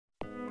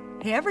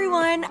Hey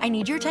everyone, I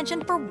need your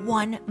attention for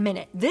 1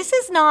 minute. This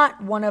is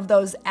not one of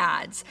those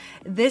ads.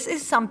 This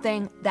is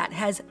something that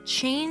has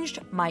changed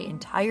my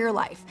entire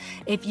life.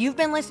 If you've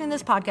been listening to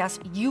this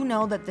podcast, you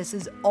know that this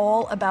is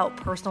all about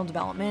personal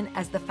development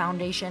as the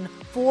foundation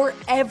for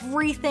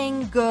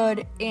everything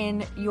good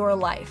in your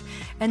life.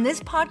 And this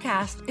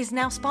podcast is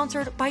now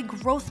sponsored by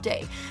Growth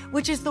Day,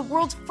 which is the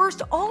world's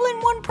first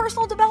all-in-one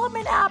personal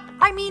development app.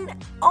 I mean,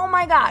 oh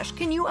my gosh,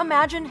 can you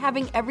imagine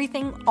having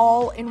everything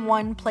all in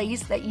one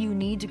place that you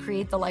need to create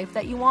the life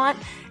that you want?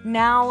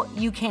 Now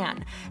you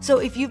can. So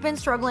if you've been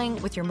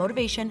struggling with your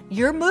motivation,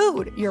 your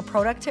mood, your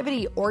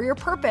productivity, or your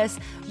purpose,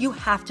 you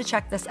have to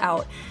check this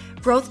out.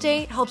 Growth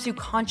Day helps you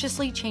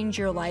consciously change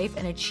your life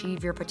and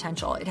achieve your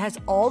potential. It has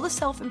all the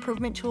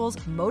self-improvement tools,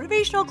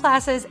 motivational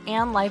classes,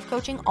 and life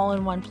coaching all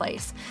in one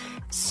place.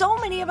 So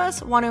many of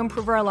us want to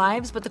improve our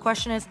lives, but the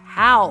question is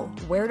how?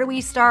 Where do we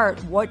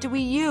start? What do we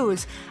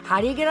use?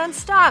 How do you get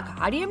unstuck?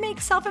 How do you make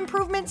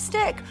self-improvement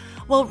stick?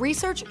 Well,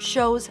 research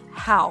shows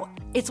how.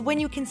 It's when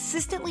you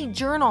consistently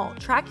journal,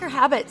 track your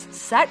habits,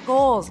 set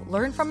goals,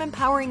 learn from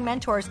empowering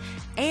mentors,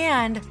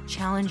 and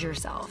challenge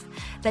yourself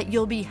that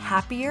you'll be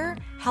happier,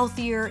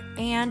 healthier,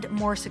 and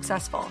more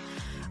successful.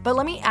 But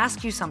let me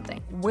ask you something.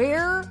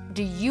 Where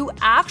do you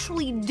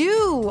actually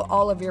do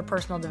all of your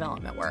personal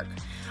development work?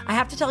 I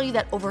have to tell you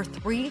that over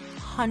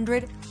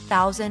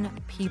 300,000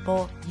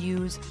 people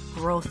use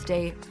Growth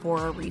Day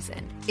for a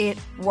reason. It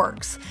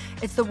works.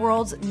 It's the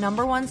world's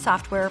 #1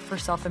 software for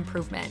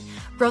self-improvement.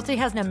 Growth Day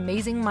has an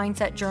amazing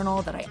mindset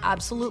journal that I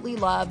absolutely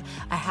love,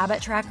 a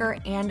habit tracker,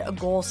 and a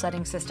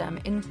goal-setting system.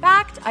 In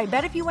fact, I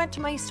bet if you went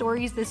to my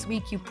stories this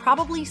week, you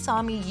probably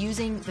saw me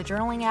using the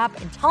journaling app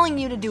and telling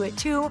you to do it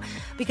too,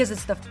 because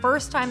it's the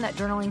first time that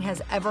journaling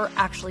has ever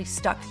actually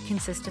stuck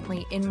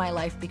consistently in my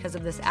life because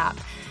of this app.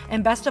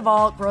 And best of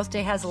all, Growth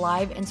Day has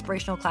live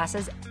inspirational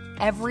classes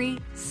every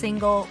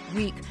single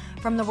week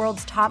from the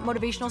world's top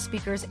motivational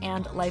speakers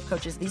and life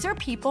coaches. These are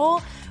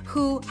people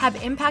who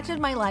have impacted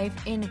my life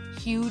in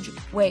huge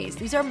ways.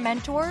 These are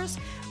mentors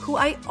who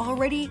I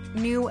already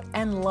knew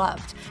and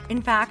loved. In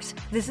fact,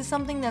 this is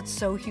something that's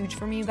so huge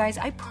for me, you guys.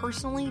 I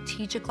personally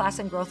teach a class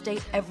in Growth Day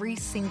every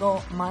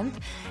single month,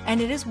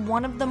 and it is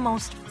one of the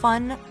most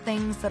fun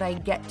things that I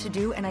get to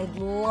do, and I'd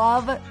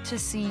love to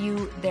see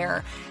you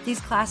there.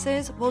 These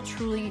classes will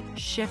truly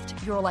shift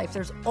your life.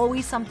 There's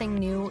always something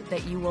new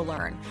that you will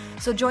learn.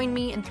 So join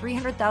me and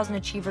 300,000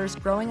 achievers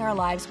growing our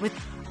lives with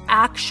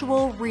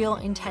actual real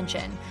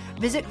intention.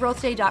 Visit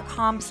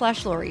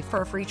growthday.com/Lori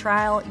for a free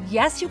trial.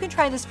 Yes, you can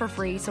try this for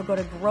free. So go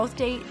to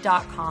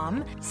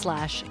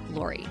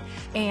growthday.com/Lori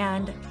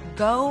and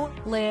go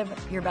live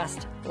your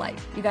best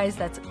life. You guys,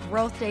 that's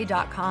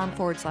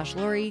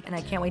growthday.com/Lori. And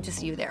I can't wait to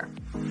see you there.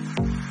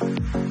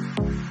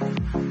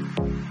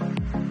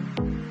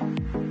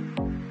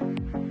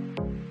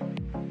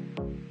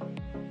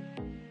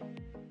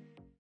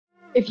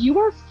 If you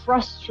are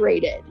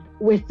frustrated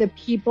with the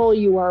people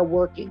you are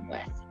working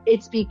with,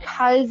 it's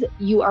because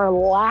you are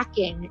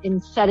lacking in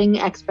setting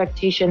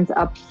expectations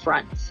up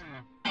front.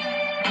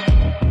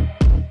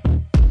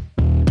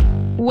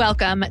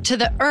 Welcome to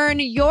the Earn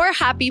Your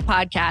Happy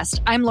podcast.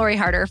 I'm Lori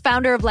Harder,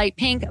 founder of Light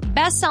Pink,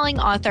 best-selling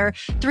author,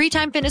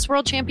 3-time fitness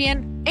world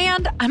champion,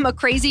 and I'm a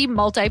crazy,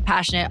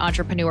 multi-passionate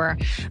entrepreneur.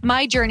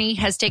 My journey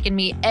has taken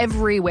me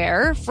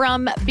everywhere,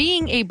 from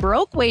being a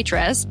broke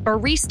waitress,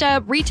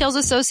 barista, retail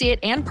associate,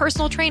 and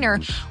personal trainer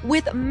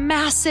with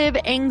massive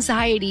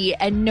anxiety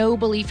and no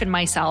belief in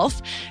myself,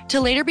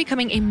 to later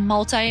becoming a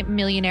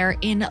multi-millionaire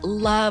in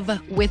love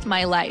with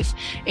my life.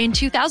 In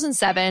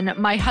 2007,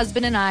 my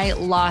husband and I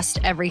lost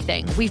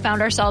everything. We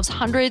found ourselves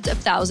hundreds of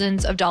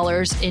thousands of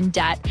dollars in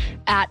debt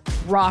at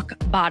rock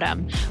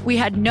bottom. We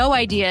had no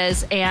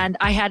ideas and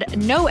I had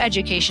no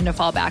education to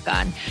fall back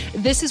on.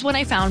 This is when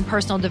I found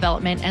personal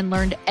development and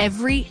learned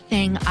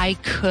everything I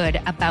could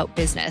about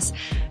business,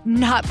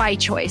 not by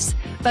choice,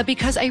 but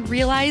because I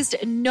realized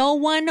no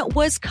one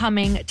was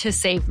coming to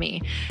save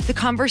me. The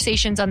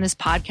conversations on this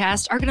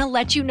podcast are going to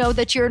let you know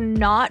that you're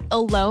not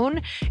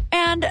alone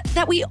and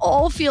that we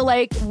all feel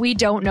like we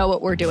don't know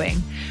what we're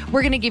doing.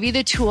 We're going to give you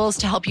the tools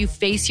to help you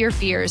face your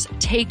fears,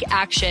 take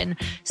action,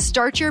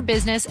 start your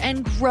business,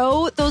 and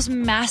grow those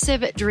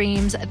massive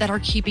dreams that are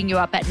keeping you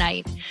up at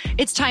night.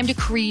 It's time to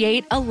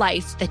create a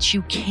life that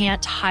you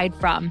can't hide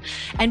from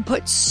and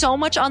put so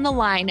much on the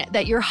line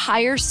that your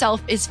higher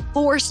self is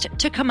forced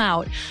to come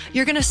out.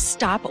 You're going to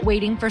stop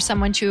waiting for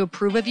someone to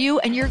approve of you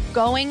and you're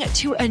going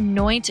to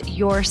anoint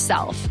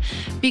yourself.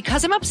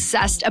 Because I'm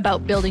obsessed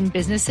about building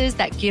businesses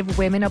that give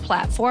women a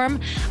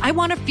platform, I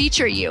want to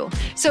feature you.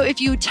 So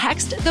if you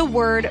text the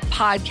word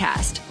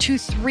podcast to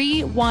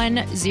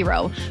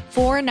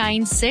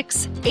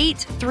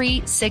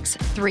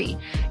 310-496-8363,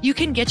 you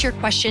can get your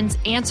questions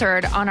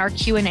answered on our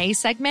Q&A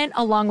segment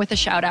along with a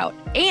shout out.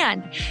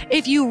 And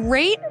if you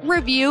rate,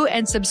 review,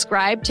 and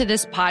subscribe to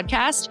this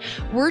podcast,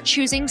 we're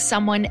choosing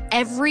someone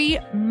every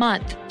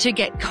month to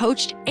get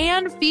coached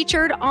and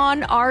featured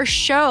on our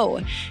show.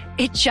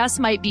 It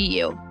just might be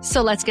you.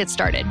 So let's get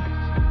started.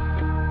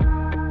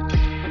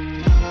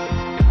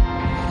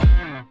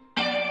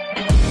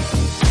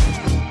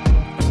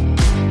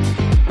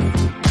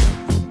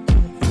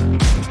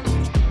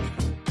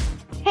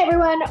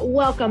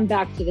 welcome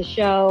back to the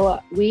show.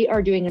 We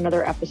are doing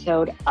another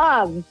episode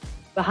of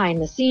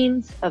Behind the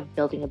Scenes of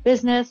Building a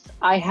Business.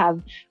 I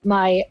have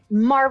my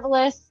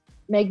marvelous,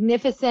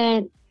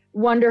 magnificent,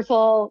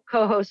 wonderful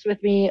co-host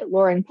with me,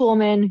 Lauren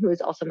Poolman, who is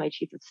also my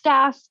chief of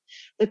staff,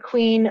 the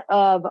queen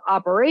of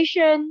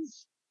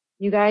operations.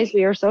 You guys,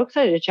 we are so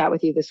excited to chat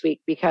with you this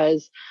week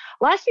because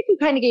last week we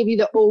kind of gave you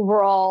the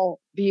overall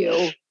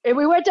view and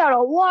we went down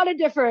a lot of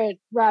different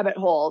rabbit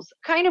holes,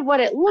 kind of what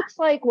it looks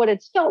like, what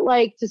it's felt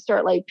like to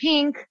start Light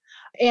Pink.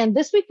 And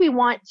this week we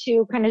want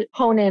to kind of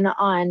hone in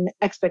on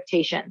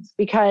expectations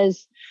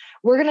because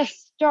we're going to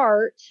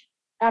start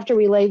after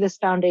we lay this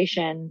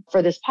foundation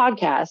for this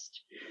podcast.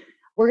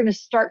 We're going to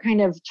start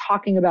kind of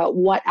talking about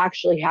what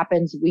actually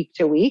happens week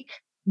to week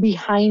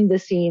behind the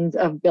scenes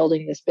of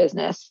building this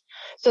business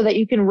so that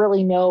you can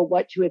really know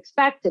what to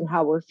expect and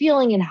how we're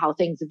feeling and how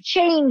things have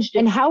changed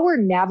and how we're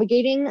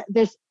navigating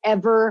this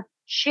ever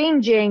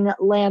changing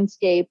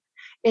landscape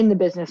in the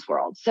business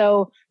world.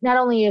 So not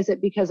only is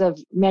it because of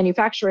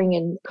manufacturing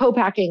and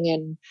co-packing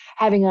and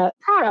having a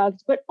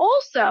product, but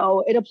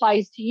also it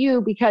applies to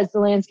you because the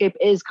landscape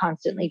is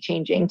constantly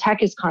changing.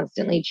 Tech is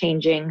constantly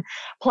changing.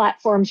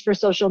 Platforms for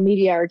social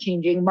media are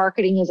changing.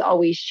 Marketing is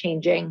always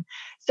changing.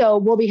 So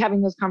we'll be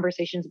having those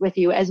conversations with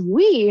you as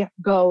we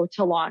go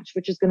to launch,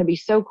 which is going to be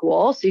so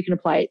cool. So you can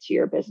apply it to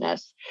your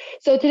business.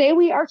 So today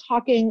we are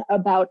talking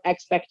about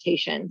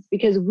expectations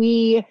because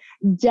we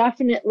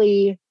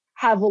definitely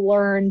have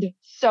learned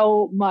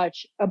so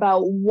much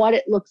about what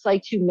it looks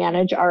like to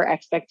manage our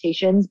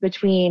expectations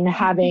between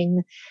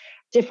having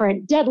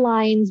different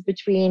deadlines,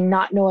 between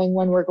not knowing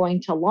when we're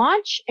going to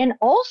launch, and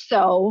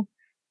also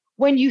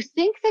when you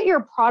think that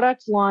your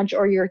product launch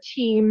or your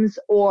teams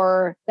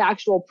or the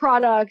actual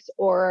product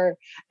or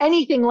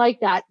anything like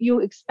that,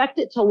 you expect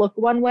it to look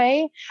one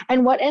way.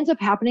 And what ends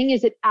up happening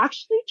is it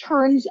actually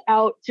turns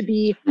out to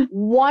be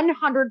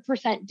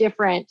 100%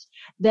 different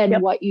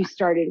than what you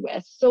started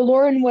with. So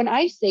Lauren, when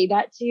I say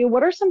that to you,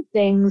 what are some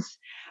things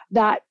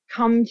that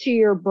come to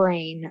your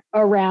brain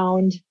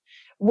around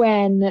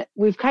when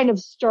we've kind of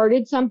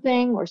started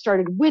something or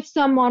started with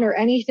someone or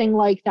anything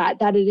like that,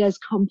 that it has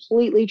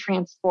completely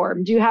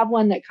transformed? Do you have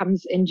one that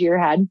comes into your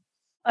head?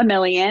 A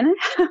million.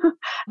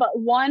 But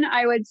one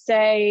I would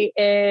say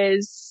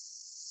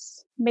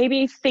is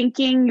maybe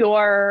thinking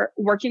your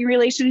working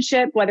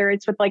relationship, whether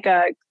it's with like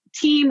a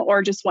team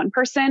or just one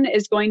person,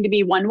 is going to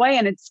be one way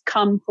and it's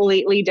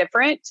completely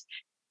different,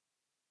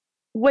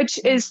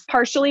 which is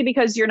partially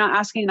because you're not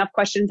asking enough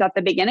questions at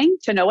the beginning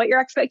to know what your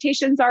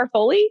expectations are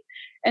fully.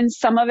 And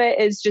some of it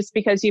is just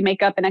because you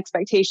make up an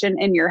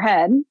expectation in your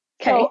head.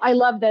 Okay. So I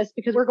love this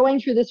because we're going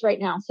through this right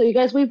now. So you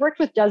guys, we've worked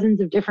with dozens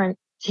of different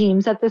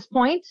teams at this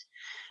point,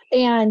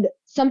 and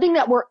something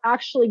that we're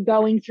actually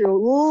going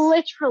through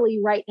literally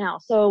right now.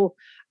 So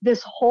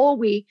this whole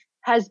week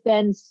has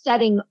been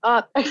setting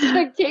up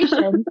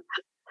expectations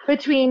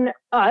between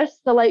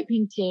us, the Light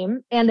Pink team,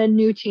 and a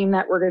new team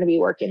that we're going to be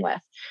working with.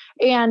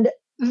 And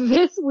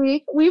this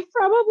week, we've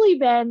probably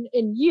been,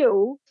 and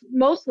you,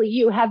 mostly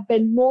you, have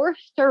been more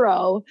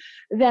thorough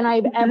than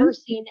I've ever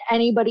seen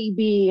anybody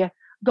be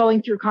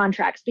going through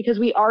contracts, because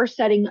we are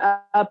setting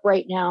up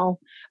right now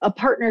a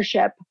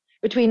partnership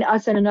between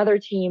us and another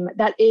team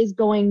that is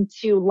going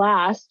to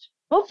last,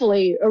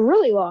 hopefully, a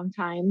really long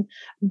time.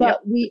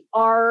 But we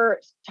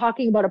are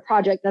talking about a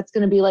project that's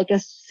going to be like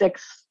a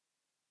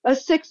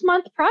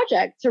 6-month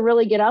project to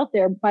really get out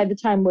there by the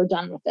time we're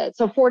done with it.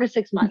 So 4 to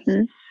 6 months.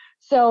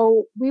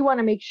 So we want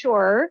to make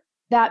sure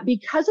that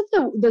because of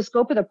the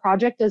scope of the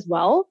project as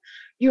well,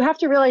 you have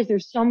to realize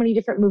there's so many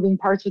different moving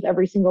parts with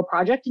every single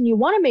project. And you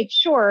want to make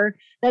sure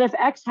that if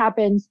X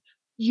happens,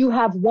 you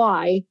have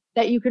Y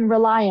that you can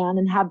rely on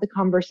and have the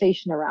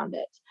conversation around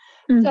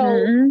it.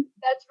 So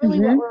that's really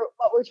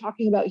what we're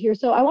talking about here.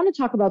 So I want to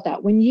talk about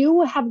that. When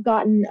you have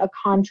gotten a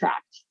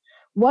contract,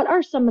 what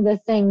are some of the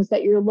things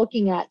that you're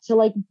looking at to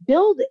like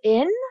build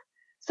in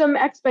some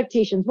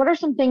expectations? What are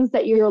some things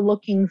that you're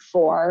looking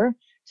for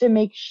to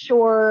make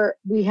sure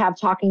we have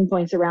talking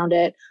points around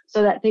it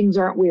so that things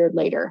aren't weird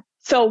later?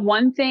 So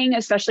one thing,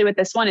 especially with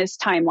this one, is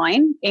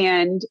timeline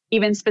and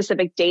even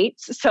specific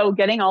dates. So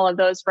getting all of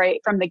those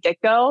right from the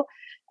get-go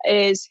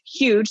is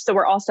huge. So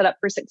we're all set up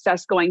for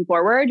success going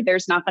forward.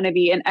 There's not going to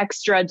be an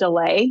extra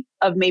delay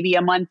of maybe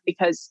a month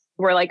because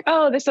we're like,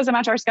 oh, this doesn't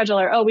match our schedule,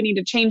 or oh, we need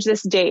to change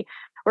this date.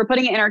 We're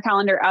putting it in our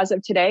calendar as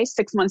of today,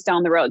 6 months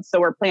down the road.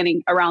 So we're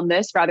planning around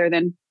this rather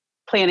than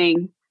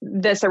planning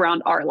this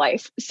around our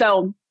life.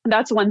 So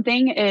that's one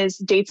thing, is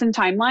dates and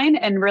timeline,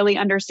 and really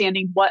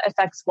understanding what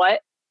affects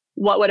what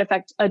would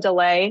affect a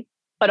delay,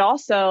 but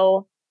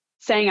also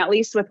saying, at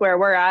least with where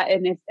we're at,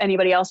 and if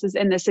anybody else is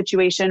in this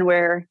situation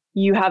where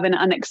you have an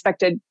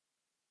unexpected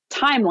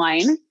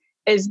timeline,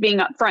 is being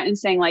upfront and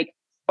saying like,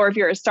 or if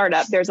you're a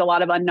startup, there's a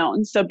lot of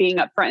unknowns. So being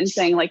upfront and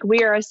saying like,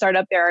 we are a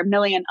startup, there are a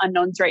million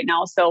unknowns right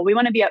now. So we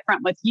want to be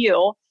upfront with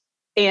you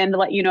and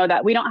let you know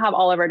that we don't have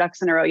all of our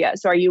ducks in a row yet.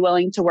 So are you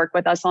willing to work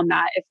with us on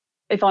that?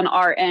 If on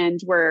our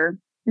end, we're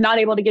not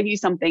able to give you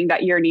something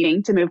that you're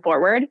needing to move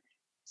forward.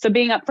 So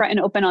being upfront and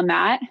open on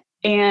that.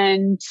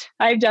 And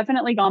I've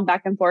definitely gone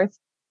back and forth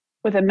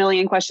with a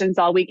million questions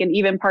all week. And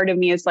even part of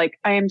me is like,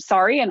 I am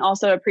sorry and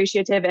also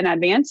appreciative in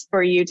advance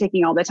for you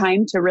taking all the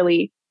time to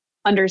really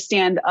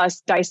understand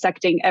us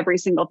dissecting every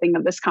single thing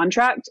of this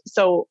contract.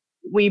 So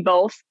we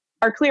both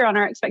are clear on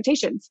our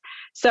expectations.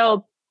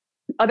 So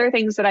other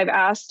things that I've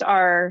asked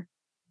are,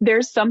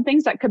 there's some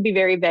things that could be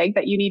very vague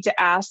that you need to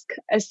ask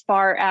as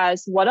far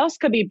as what else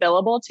could be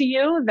billable to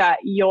you that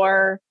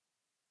you're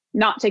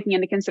not taking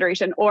into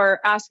consideration, or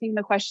asking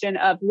the question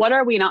of what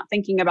are we not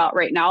thinking about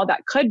right now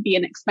that could be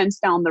an expense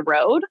down the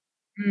road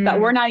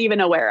that we're not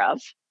even aware of.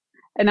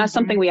 And that's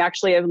something we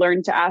actually have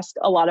learned to ask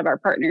a lot of our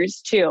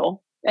partners too.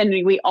 And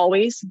we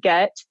always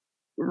get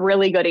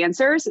really good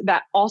answers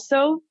that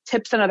also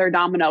tips another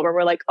domino where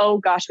we're like, oh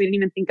gosh, we didn't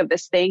even think of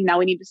this thing. Now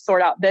we need to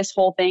sort out this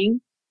whole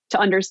thing to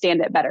understand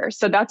it better.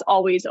 So that's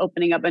always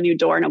opening up a new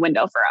door and a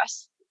window for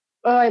us.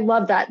 Oh, I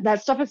love that.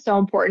 That stuff is so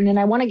important. And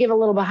I want to give a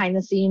little behind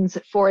the scenes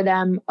for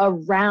them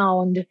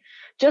around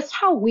just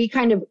how we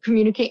kind of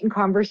communicate and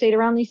conversate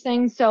around these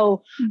things.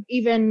 So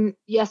even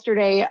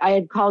yesterday, I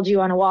had called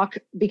you on a walk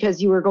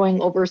because you were going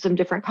over some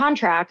different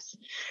contracts.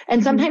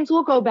 And sometimes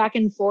we'll go back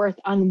and forth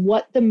on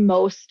what the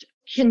most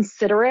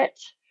considerate,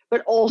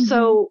 but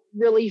also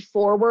really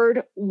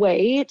forward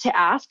way to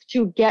ask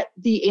to get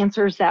the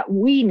answers that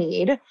we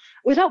need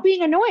without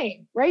being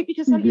annoying, right?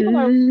 Because some people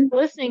are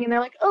listening and they're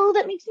like, oh,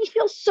 that makes me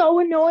feel so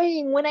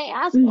annoying when I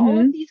ask all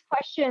of these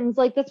questions.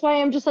 Like, that's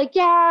why I'm just like,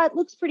 yeah, it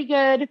looks pretty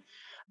good.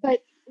 But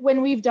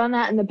when we've done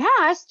that in the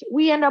past,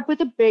 we end up with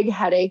a big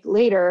headache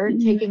later,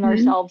 taking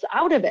ourselves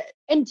out of it.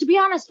 And to be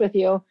honest with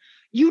you,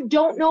 you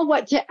don't know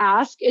what to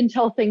ask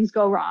until things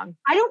go wrong.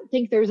 I don't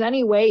think there's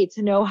any way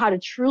to know how to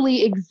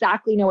truly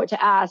exactly know what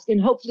to ask. And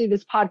hopefully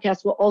this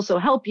podcast will also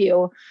help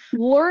you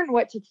learn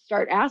what to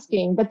start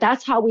asking. But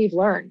that's how we've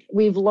learned.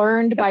 We've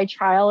learned by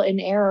trial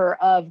and error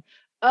of,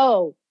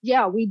 oh,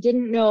 yeah, we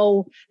didn't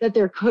know that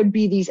there could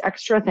be these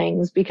extra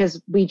things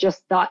because we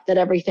just thought that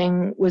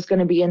everything was going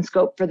to be in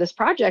scope for this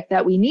project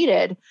that we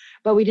needed,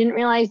 but we didn't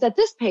realize that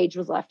this page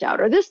was left out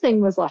or this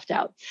thing was left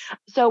out.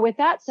 So with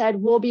that said,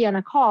 we'll be on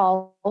a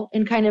call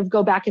and kind of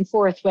go back and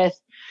forth with,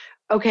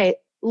 okay,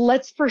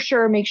 let's for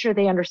sure make sure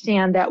they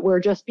understand that we're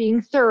just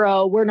being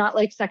thorough. We're not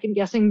like second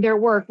guessing their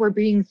work. We're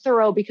being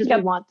thorough because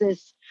we want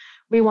this.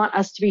 We want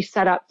us to be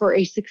set up for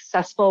a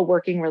successful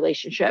working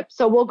relationship.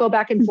 So we'll go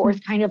back and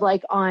forth kind of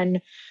like on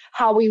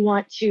how we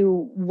want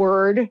to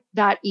word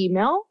that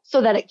email so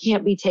that it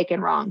can't be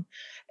taken wrong.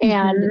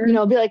 And, you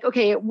know, be like,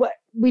 okay,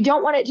 we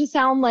don't want it to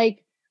sound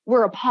like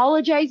we're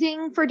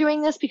apologizing for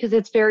doing this because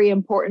it's very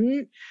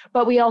important,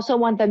 but we also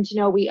want them to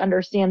know we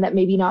understand that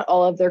maybe not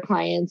all of their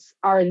clients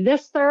are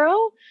this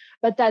thorough,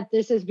 but that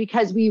this is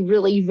because we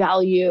really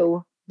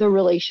value the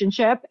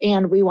relationship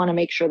and we want to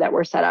make sure that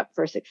we're set up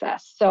for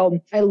success. So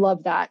I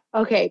love that.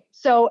 Okay.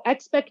 So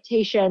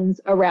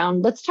expectations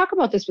around, let's talk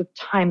about this with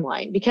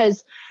timeline,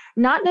 because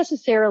not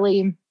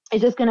necessarily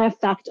is this going to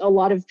affect a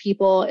lot of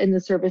people in the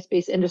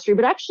service-based industry,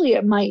 but actually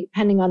it might,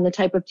 depending on the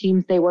type of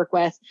teams they work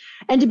with.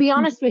 And to be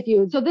honest with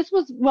you, so this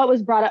was what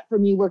was brought up for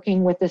me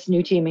working with this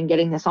new team and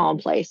getting this all in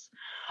place.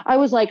 I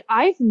was like,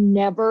 I've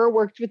never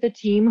worked with a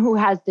team who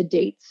has the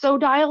dates so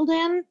dialed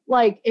in.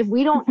 Like if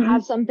we don't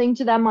have something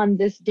to them on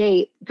this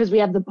date, because we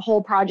have the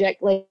whole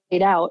project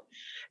laid out,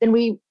 then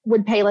we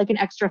would pay like an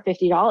extra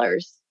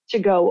 $50 to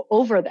go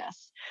over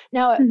this.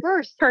 Now, at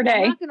first, per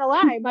day, I'm not going to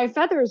lie, my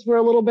feathers were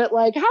a little bit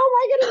like, how am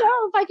I going to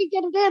know if I could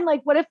get it in?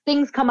 Like, what if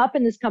things come up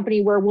in this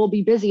company where we'll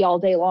be busy all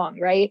day long,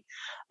 right?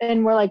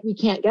 And we're like, we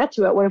can't get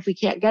to it. What if we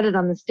can't get it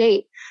on this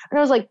date? And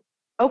I was like,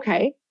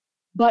 okay.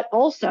 But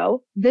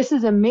also, this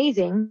is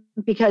amazing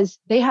because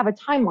they have a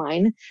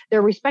timeline.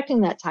 They're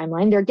respecting that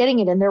timeline. They're getting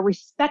it in. They're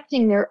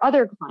respecting their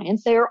other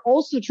clients. They are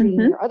also treating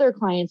their other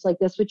clients like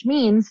this, which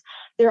means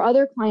their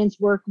other clients'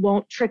 work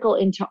won't trickle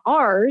into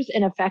ours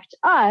and affect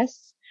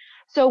us.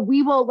 So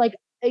we will like,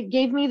 it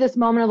gave me this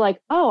moment of like,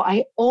 oh,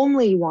 I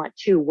only want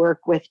to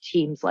work with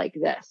teams like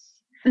this.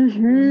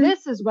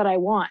 This is what I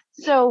want.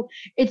 So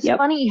it's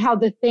funny how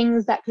the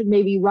things that could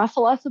maybe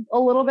ruffle us a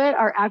little bit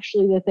are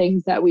actually the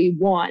things that we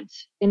want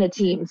in a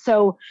team.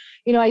 So,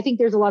 you know, I think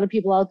there's a lot of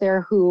people out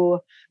there who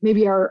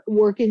maybe are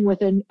working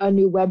with a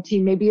new web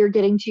team. Maybe you're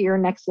getting to your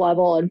next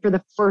level. And for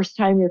the first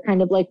time, you're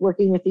kind of like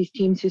working with these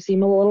teams who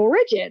seem a little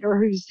rigid or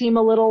who seem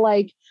a little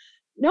like,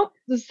 nope,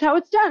 this is how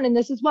it's done. And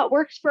this is what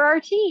works for our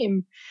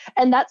team.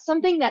 And that's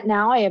something that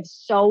now I have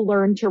so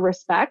learned to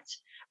respect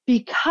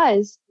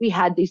because we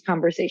had these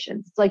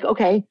conversations. It's like,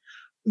 okay,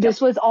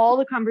 this was all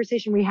the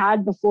conversation we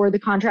had before the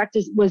contract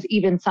was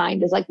even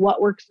signed, is like,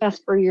 what works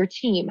best for your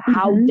team?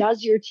 How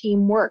does your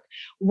team work?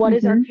 What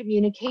is our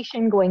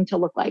communication going to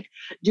look like?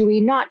 Do we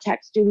not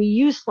text? Do we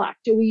use Slack?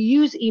 Do we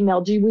use email?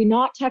 Do we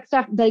not text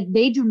after? Like,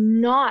 they do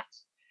not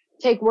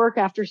take work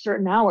after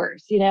certain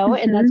hours, you know,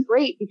 and that's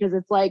great because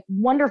it's like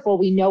wonderful.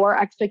 We know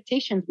our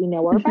expectations. We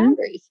know our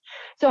boundaries.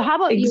 So how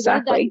about you?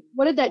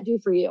 What did that do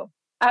for you?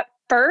 At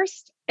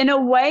first, in a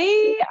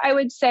way, I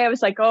would say I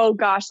was like, oh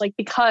gosh, like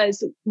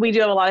because we do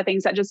have a lot of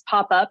things that just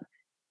pop up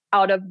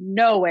out of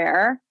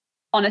nowhere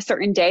on a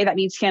certain day that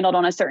needs handled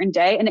on a certain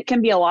day. And it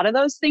can be a lot of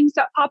those things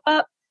that pop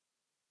up.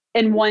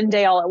 in one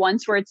day all at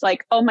once, where it's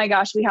like, oh my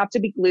gosh, we have to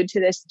be glued to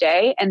this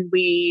day. And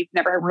we've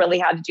never really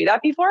had to do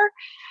that before,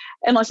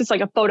 unless it's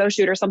like a photo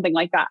shoot or something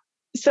like that.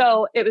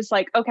 So it was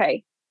like,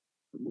 okay,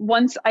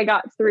 once I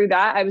got through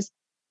that, I was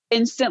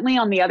instantly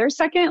on the other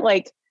second,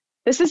 like,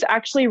 this is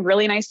actually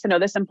really nice to know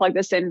this and plug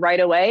this in right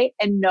away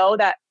and know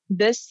that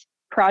this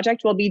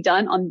project will be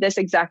done on this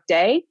exact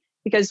day,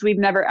 because we've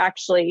never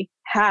actually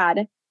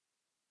had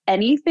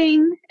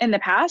anything in the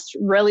past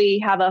really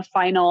have a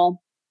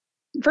final,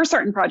 for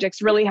certain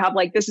projects, really have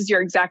like, this is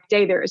your exact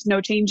day. There is no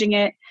changing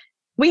it.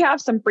 We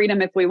have some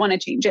freedom if we want to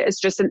change it.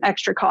 It's just an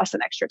extra cost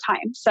and extra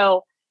time.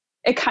 So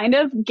it kind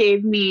of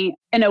gave me,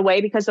 in a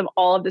way, because of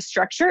all of the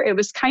structure, it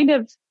was kind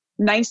of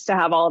nice to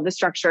have all of the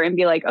structure and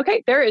be like,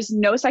 okay, there is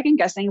no second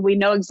guessing. We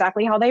know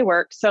exactly how they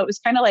work. So it was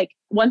kind of like,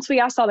 once we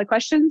asked all the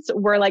questions,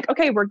 we're like,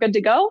 okay, we're good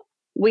to go.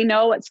 We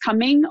know what's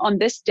coming on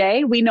this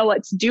day. We know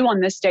what's due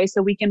on this day,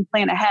 so we can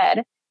plan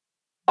ahead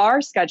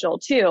our schedule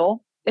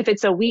too. If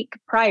it's a week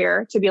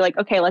prior, to be like,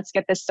 okay, let's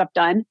get this stuff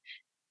done,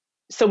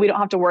 so we don't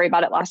have to worry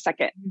about it last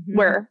second. Mm-hmm.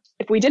 Where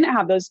if we didn't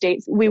have those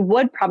dates, we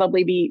would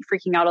probably be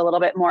freaking out a little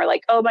bit more,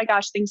 like, oh my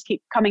gosh, things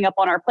keep coming up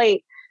on our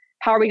plate.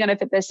 How are we going to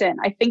fit this in?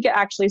 I think it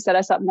actually set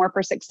us up more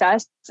for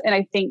success. And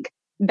I think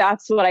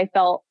that's what I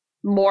felt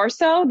more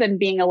so than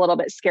being a little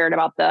bit scared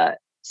about the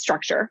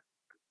structure,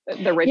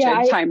 the rigid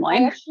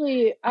timeline.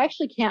 I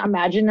actually can't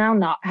imagine now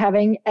not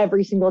having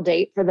every single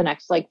date for the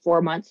next like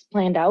 4 months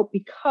planned out,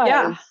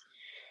 because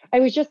I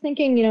was just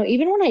thinking,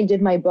 even when I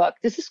did my book,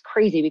 this is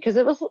crazy because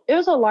it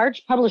was a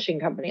large publishing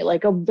company,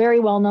 like a very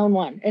well-known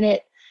one. And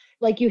it,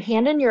 like, you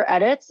hand in your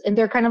edits and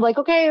they're kind of like,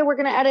 okay, we're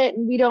going to edit.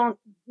 And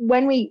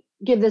when we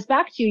give this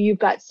back to you, you've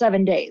got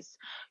 7 days.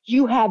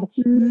 You have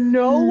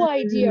no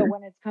idea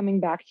when it's coming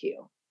back to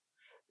you.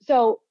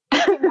 So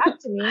it came back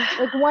to me,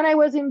 like when I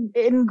was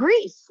in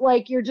Greece,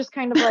 like, you're just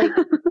kind of like,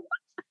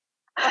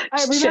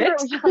 I remember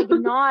it was just like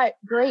not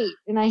great.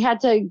 And I had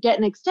to get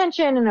an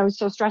extension and I was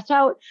so stressed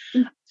out.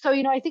 So,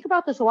 I think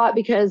about this a lot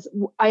because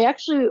I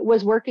actually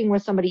was working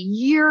with somebody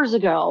years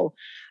ago,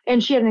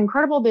 and she had an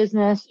incredible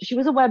business. She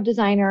was a web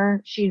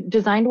designer. She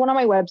designed one of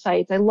my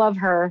websites. I love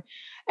her.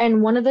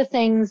 And one of the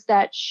things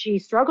that she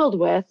struggled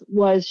with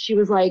was, she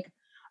was like,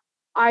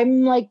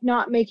 I'm like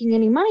not making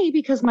any money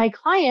because my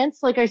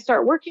clients, like, I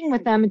start working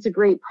with them. It's a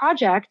great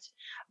project,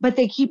 but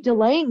they keep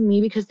delaying me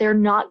because they're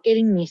not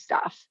getting me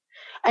stuff.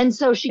 And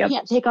so she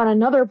can't take on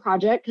another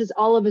project because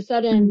all of a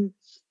sudden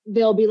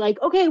they'll be like,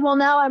 okay, well,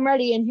 now I'm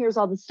ready and here's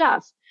all the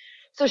stuff.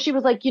 So she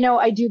was like,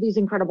 I do these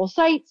incredible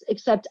sites,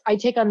 except I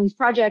take on these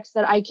projects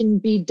that I can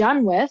be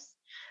done with,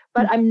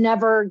 but I'm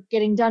never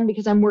getting done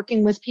because I'm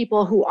working with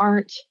people who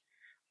aren't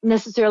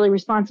necessarily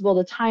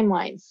responsible to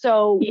timelines.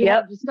 So we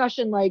had a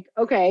discussion like,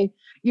 okay,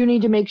 you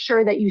need to make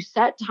sure that you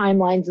set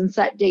timelines and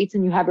set dates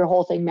and you have your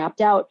whole thing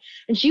mapped out.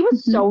 And she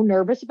was so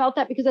nervous about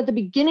that because at the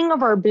beginning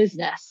of our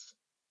business,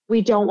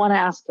 we don't want to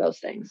ask those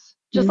things.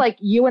 Just like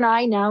you and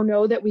I now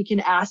know that we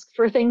can ask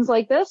for things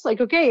like this. Like,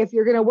 okay, if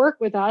you're going to work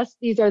with us,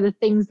 these are the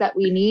things that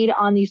we need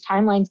on these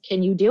timelines.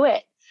 Can you do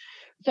it?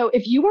 So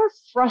if you are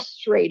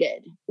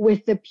frustrated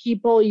with the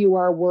people you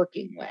are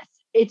working with,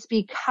 it's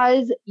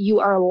because you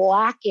are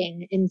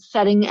lacking in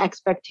setting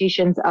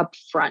expectations up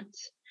front.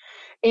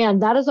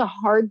 And that is a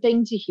hard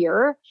thing to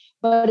hear,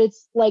 but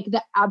it's like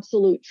the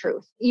absolute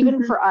truth.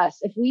 Even for us,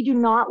 if we do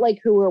not like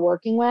who we're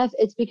working with,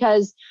 it's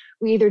because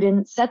we either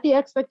didn't set the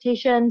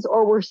expectations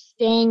or we're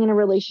staying in a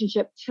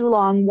relationship too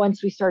long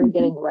once we started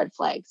getting the red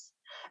flags.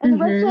 And the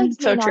red flags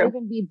may not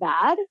even be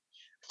bad.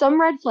 Some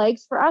red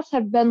flags for us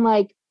have been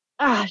like,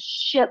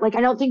 shit, like,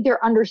 I don't think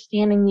they're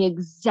understanding the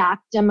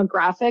exact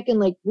demographic. And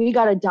like, we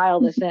got to dial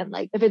this in.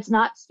 Like, if it's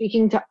not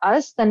speaking to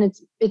us, then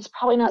it's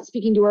probably not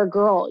speaking to our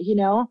girl,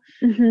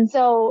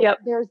 So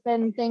there's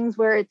been things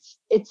where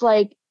it's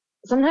like,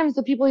 sometimes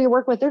the people you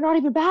work with, they're not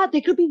even bad.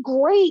 They could be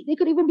great. They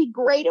could even be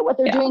great at what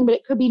they're doing, but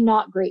it could be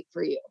not great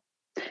for you.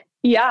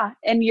 Yeah.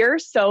 And you're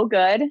so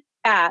good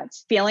at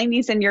feeling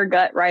these in your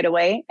gut right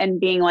away and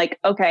being like,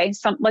 okay,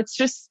 let's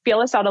just feel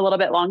this out a little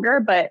bit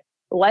longer, but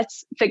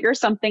let's figure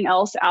something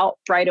else out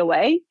right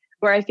away.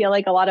 Where I feel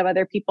like a lot of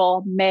other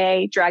people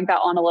may drag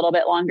that on a little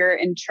bit longer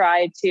and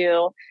try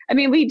to,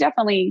 we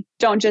definitely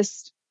don't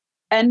just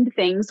end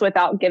things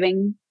without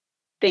giving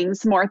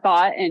things more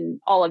thought and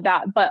all of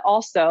that, but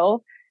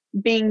also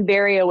being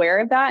very aware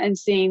of that and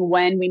seeing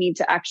when we need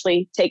to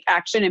actually take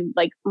action and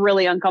like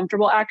really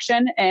uncomfortable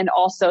action, and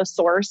also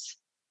source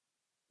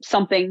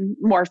something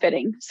more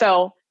fitting.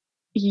 So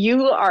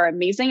you are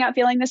amazing at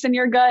feeling this in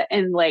your gut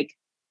and like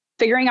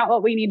figuring out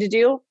what we need to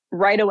do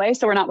right away,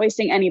 so we're not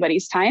wasting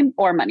anybody's time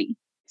or money.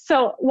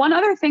 So one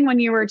other thing when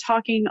you were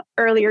talking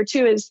earlier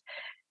too is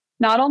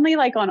not only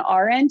like on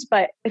our end,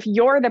 but if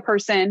you're the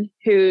person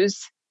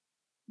who's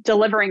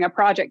delivering a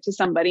project to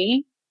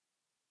somebody,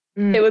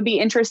 it would be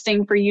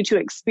interesting for you to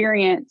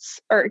experience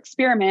or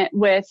experiment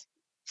with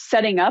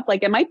setting up.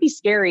 Like, it might be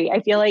scary. I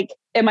feel like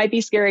it might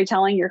be scary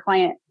telling your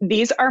client,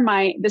 this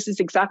is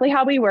exactly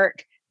how we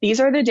work.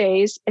 These are the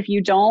days. If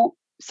you don't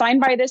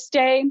sign by this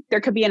day, there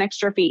could be an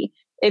extra fee.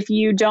 If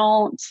you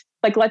don't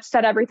Like, let's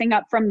set everything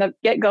up from the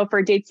get-go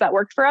for dates that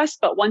worked for us.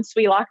 But once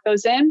we lock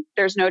those in,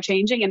 there's no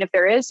changing. And if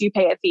there is, you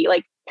pay a fee.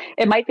 Like,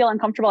 it might feel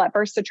uncomfortable at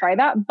first to try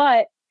that,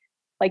 but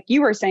like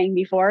you were saying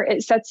before,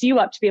 it sets you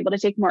up to be able to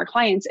take more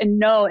clients and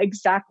know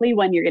exactly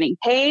when you're getting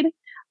paid,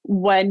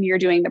 when you're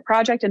doing the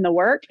project and the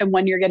work, and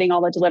when you're getting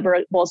all the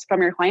deliverables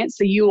from your clients.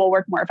 So you will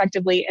work more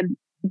effectively and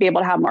be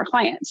able to have more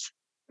clients.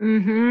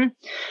 Mm-hmm.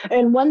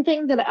 And one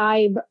thing that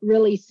I've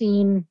really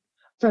seen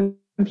from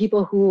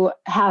people who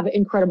have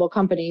incredible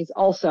companies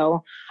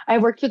also,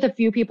 I've worked with a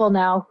few people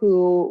now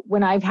who,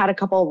 when I've had a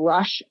couple of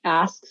rush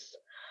asks,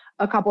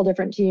 a couple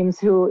different teams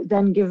who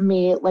then give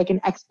me like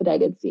an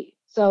expedited fee.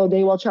 So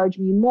they will charge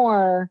me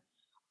more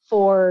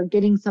for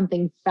getting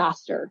something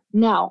faster.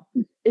 Now,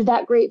 is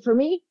that great for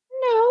me?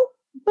 No,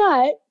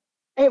 but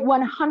it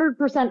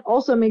 100%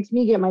 also makes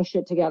me get my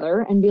shit together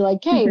and be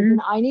like, hey,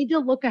 then I need to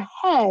look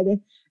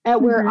ahead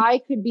at where I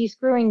could be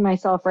screwing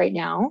myself right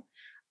now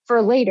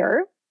for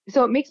later.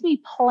 So it makes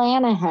me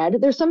plan ahead.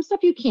 There's some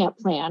stuff you can't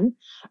plan,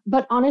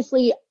 but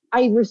honestly,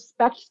 I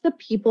respect the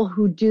people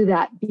who do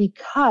that,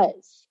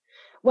 because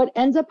what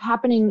ends up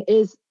happening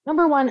is,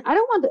 number one, I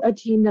don't want a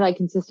team that I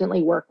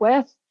consistently work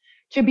with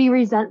to be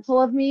resentful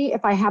of me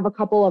if I have a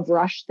couple of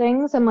rush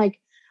things. I'm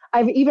like,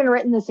 I've even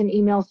written this in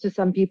emails to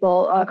some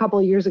people a couple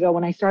of years ago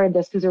when I started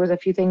this, because there was a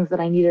few things that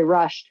I needed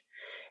rushed.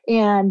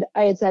 And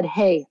I had said,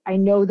 hey, I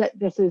know that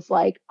this is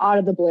like out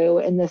of the blue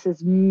and this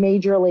is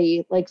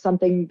majorly like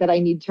something that I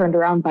need turned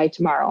around by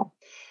tomorrow.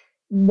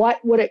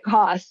 What would it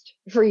cost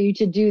for you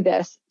to do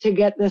this, to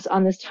get this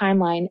on this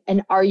timeline?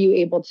 And are you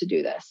able to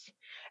do this?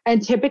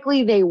 And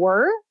typically they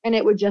were, and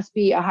it would just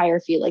be a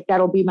higher fee. Like,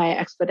 that'll be my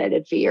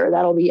expedited fee, or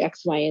that'll be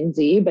X, Y, and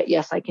Z. But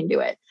yes, I can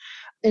do it.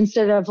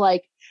 Instead of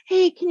like,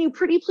 hey, can you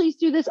pretty please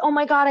do this? Oh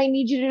my God, I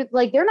need you to,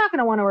 like, they're not going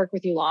to want to work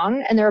with you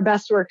long, and their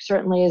best work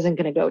certainly isn't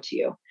going to go to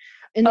you.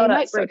 And they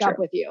might break up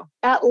with you.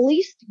 At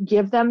least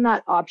give them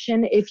that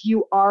option if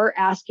you are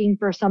asking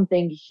for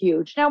something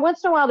huge. Now,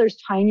 once in a while, there's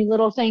tiny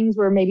little things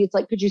where maybe it's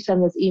like, could you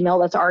send this email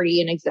that's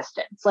already in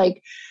existence?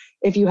 Like,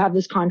 if you have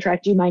this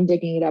contract, do you mind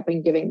digging it up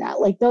and giving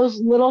that? Like,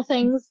 those little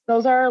things,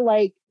 those are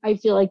like, I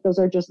feel like those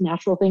are just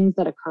natural things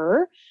that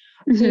occur.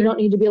 So you don't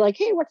need to be like,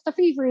 hey, what's the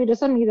fee for you to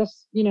send me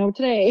this,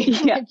 today?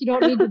 Yeah. Like, you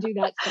don't need to do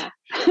that stuff.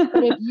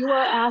 But if you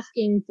are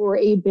asking for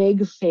a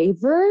big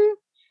favor,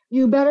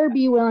 you better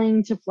be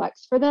willing to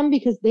flex for them,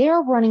 because they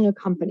are running a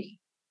company.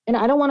 And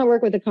I don't want to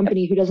work with a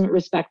company who doesn't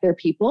respect their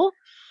people,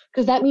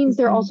 because that means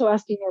they're also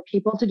asking their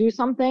people to do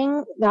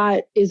something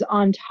that is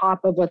on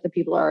top of what the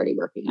people are already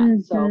working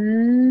on.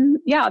 So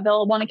yeah,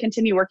 they'll want to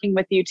continue working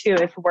with you too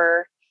if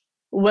we're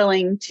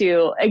willing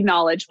to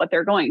acknowledge what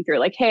they're going through.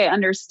 Like, hey, I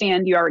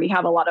understand you already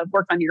have a lot of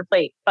work on your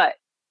plate, but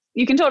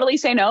you can totally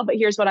say no, but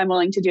here's what I'm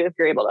willing to do if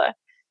you're able to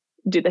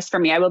do this for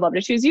me. I would love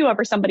to choose you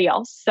over somebody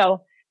else.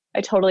 So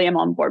I totally am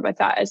on board with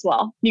that as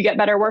well. You get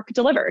better work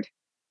delivered.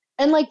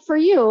 And like for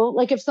you,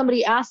 like if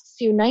somebody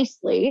asks you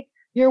nicely,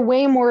 you're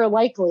way more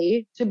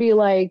likely to be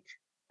like,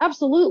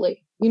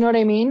 absolutely. You know what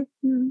I mean?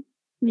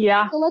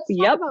 Yeah. So let's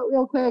talk about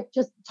real quick,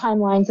 just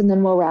timelines, and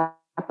then we'll wrap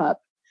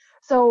up.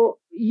 So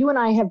you and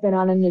I have been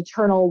on an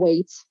eternal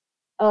wait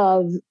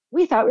of,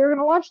 we thought we were going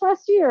to launch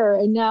last year,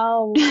 and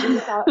now we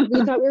thought we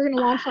were going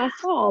to launch last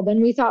fall.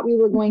 Then we thought we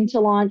were going to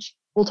launch.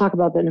 We'll talk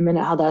about that in a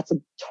minute, how that's a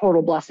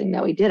total blessing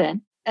that we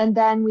didn't. And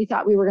then we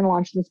thought we were going to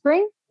launch in the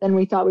spring. Then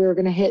we thought we were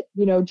going to hit,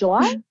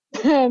 July.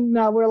 And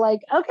now we're like,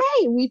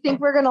 okay, we think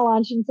we're going to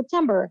launch in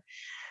September.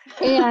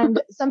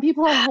 And some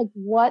people are like,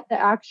 what the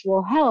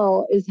actual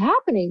hell is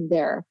happening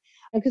there?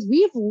 Because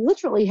we've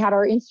literally had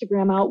our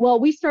Instagram out. Well,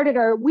 we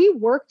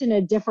worked in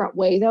a different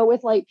way though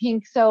with Light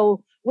Pink.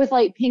 So with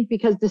Light Pink,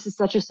 because this is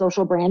such a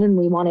social brand and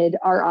we wanted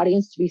our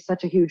audience to be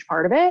such a huge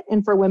part of it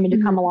and for women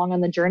to come along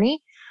on the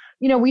journey,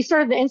 we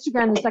started the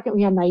Instagram the second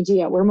we had an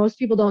idea, where most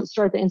people don't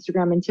start the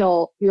Instagram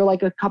until you're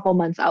like a couple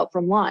months out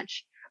from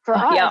launch. For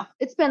us,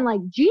 it's been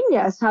like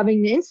genius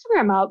having the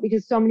Instagram out,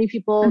 because so many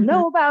people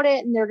know about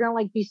it and they're going to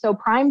like be so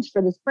primed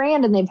for this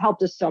brand, and they've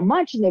helped us so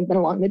much and they've been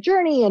along the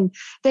journey and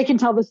they can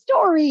tell the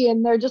story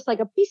and they're just like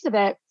a piece of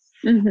it.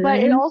 But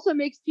it also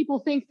makes people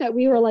think that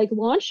we were like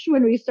launched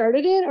when we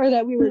started it, or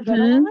that we were going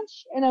to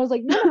launch. And I was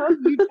like, no,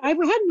 I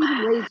hadn't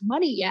even raised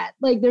money yet.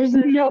 Like there's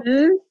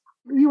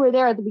you were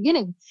there at the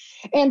beginning.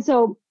 And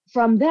so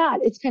from that,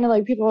 it's kind of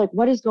like people are like,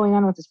 what is going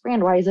on with this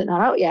brand? Why is it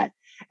not out yet?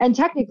 And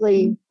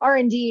technically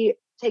R&D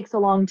takes a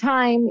long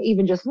time.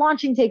 Even just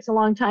launching takes a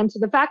long time. So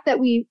the fact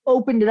that we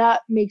opened it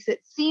up makes it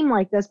seem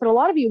like this, but a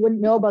lot of you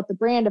wouldn't know about the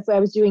brand if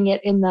I was doing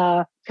it in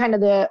the kind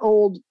of the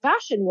old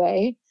fashioned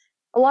way.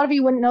 A lot of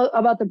you wouldn't know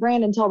about the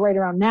brand until right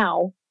around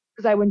now,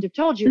 because I wouldn't have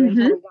told you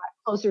until we got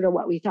closer to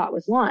what we thought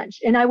was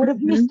launched. And I would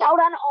have missed out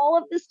on all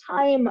of this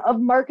time of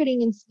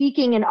marketing and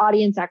speaking and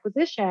audience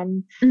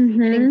acquisition,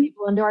 getting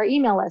people into our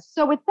email list.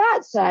 So with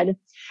that said,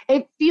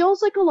 it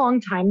feels like a long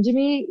time to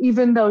me,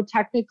 even though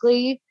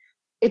technically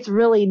it's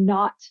really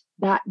not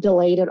that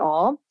delayed at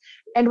all.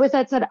 And with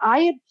that said, I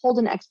had pulled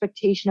an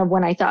expectation of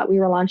when I thought we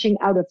were launching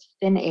out of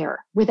thin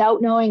air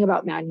without knowing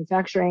about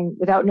manufacturing,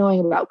 without knowing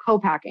about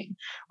co-packing,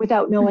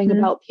 without knowing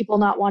about people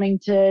not wanting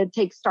to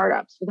take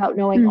startups, without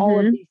knowing all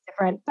of these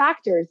different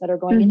factors that are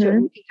going into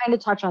it. We can kind of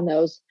touch on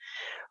those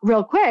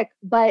real quick,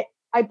 but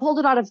I pulled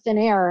it out of thin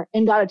air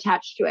and got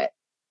attached to it.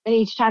 And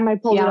each time I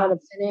pulled it out of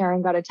thin air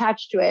and got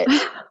attached to it,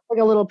 like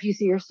a little piece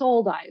of your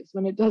soul dies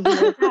when it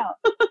doesn't work out.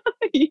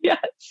 Yes.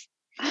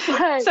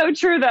 But, so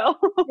true though.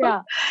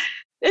 Yeah.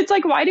 It's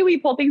like, why do we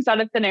pull things out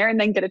of thin air and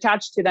then get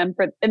attached to them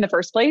in the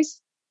first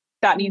place?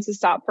 That needs to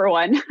stop for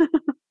one.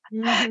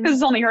 This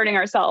is only hurting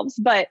ourselves.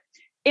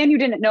 And you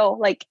didn't know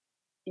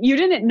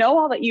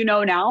all that you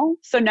know now.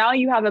 So now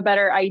you have a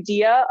better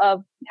idea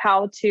of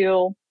how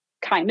to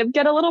kind of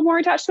get a little more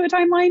attached to a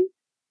timeline.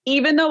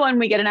 Even though when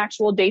we get an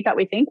actual date that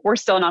we think, we're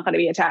still not going to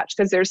be attached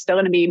because there's still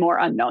going to be more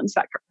unknowns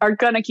that are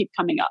going to keep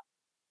coming up,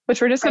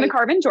 which we're just going to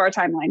carve into our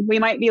timeline. We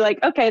might be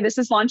like, okay, this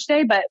is launch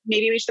day, but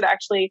maybe we should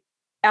actually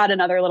add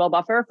another little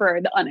buffer for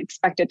the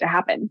unexpected to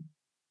happen.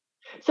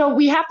 So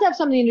we have to have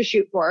something to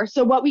shoot for.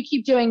 So what we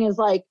keep doing is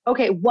like,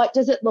 okay, what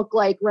does it look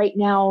like right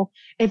now?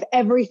 If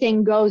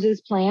everything goes as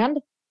planned,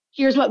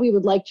 here's what we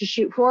would like to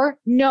shoot for,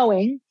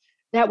 knowing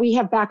that we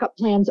have backup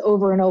plans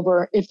over and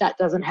over if that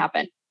doesn't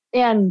happen.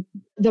 And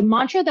the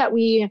mantra that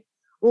we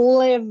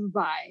live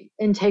by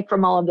and take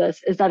from all of this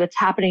is that it's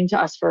happening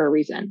to us for a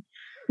reason.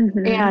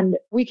 And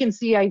we can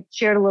see, I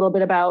shared a little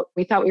bit about,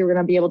 we thought we were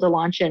going to be able to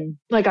launch in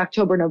like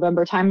October,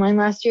 November timeline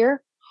last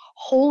year.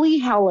 Holy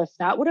hell, if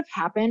that would have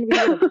happened, we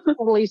would have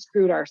totally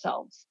screwed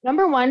ourselves.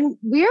 Number one,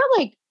 we are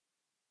like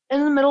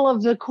in the middle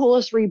of the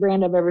coolest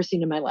rebrand I've ever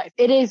seen in my life.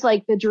 It is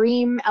like the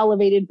dream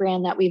elevated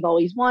brand that we've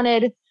always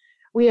wanted.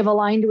 We have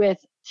aligned with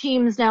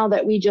teams now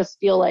that we just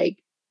feel like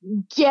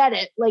get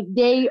it. Like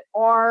they're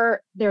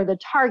the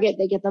target.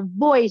 They get the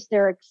voice.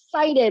 They're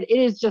excited. It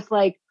is just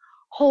like,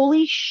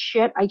 holy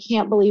shit, I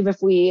can't believe if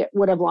we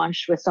would have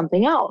launched with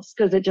something else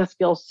because it just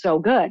feels so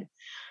good.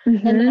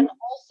 And then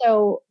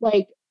also,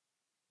 like,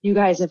 you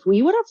guys, if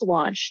we would have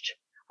launched,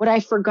 what I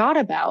forgot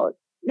about,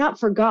 not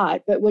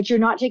forgot, but what you're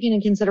not taking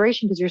into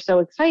consideration because you're so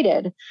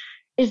excited,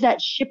 is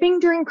that shipping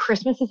during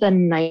Christmas is a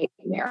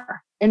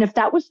nightmare. And if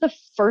that was the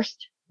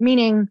first,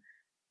 meaning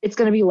it's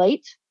going to be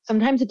late,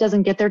 sometimes it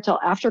doesn't get there till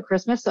after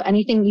Christmas. So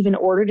anything even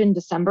ordered in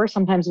December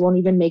sometimes won't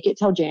even make it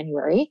till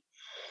January.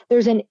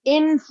 There's an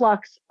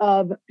influx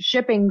of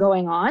shipping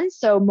going on.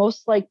 So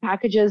most like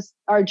packages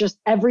are just,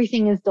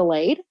 everything is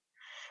delayed.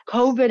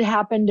 COVID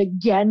happened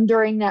again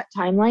during that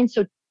timeline.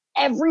 So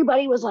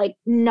everybody was like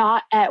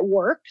not at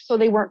work. So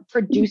they weren't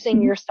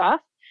producing your stuff.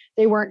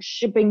 They weren't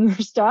shipping your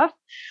stuff.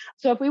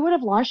 So if we would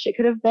have launched, it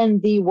could have been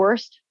the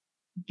worst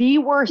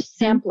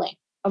sampling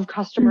of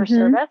customer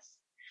service,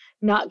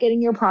 not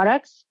getting your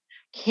products,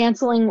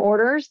 canceling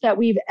orders that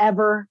we've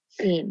ever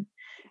seen.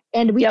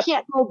 And we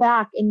can't go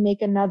back and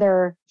make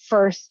another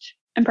first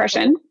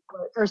impression.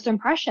 So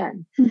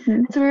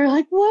we were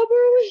like, what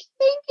were we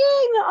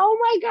thinking? Oh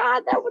my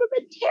God, that would have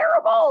been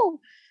terrible.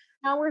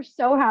 Now we're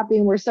so happy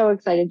and we're so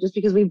excited just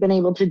because we've been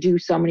able to do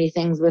so many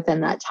things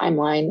within that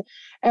timeline.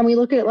 And we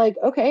look at it like,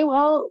 okay,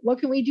 well, what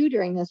can we do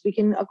during this? We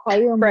can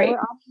acquire more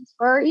audience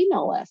for our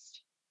email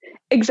list.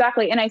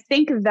 Exactly. And I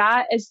think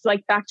that is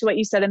like back to what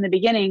you said in the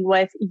beginning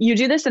with you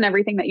do this in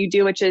everything that you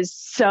do, which is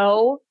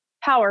so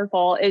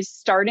powerful, is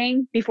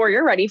starting before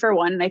you're ready for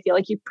one. And I feel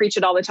like you preach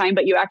it all the time,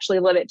 but you actually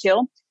live it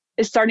too,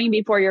 is starting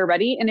before you're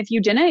ready. And if you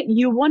didn't,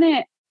 you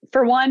wouldn't,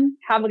 for one,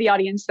 have the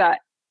audience that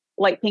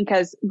Light Pink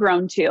has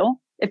grown to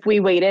if we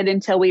waited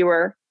until we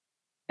were,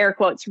 air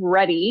quotes,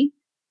 ready.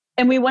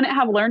 And we wouldn't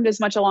have learned as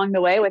much along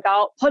the way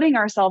without putting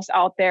ourselves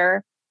out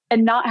there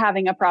and not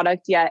having a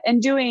product yet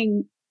and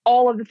doing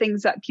all of the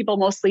things that people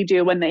mostly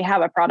do when they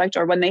have a product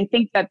or when they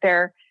think that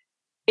they're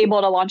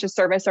able to launch a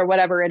service or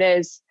whatever it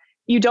is.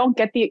 You don't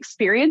get the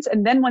experience.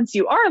 And then once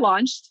you are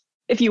launched,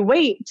 if you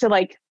wait to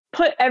like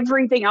put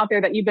everything out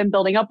there that you've been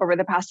building up over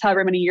the past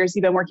however many years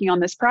you've been working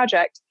on this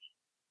project,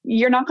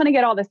 you're not going to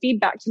get all the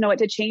feedback to know what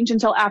to change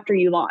until after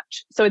you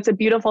launch. So it's a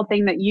beautiful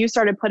thing that you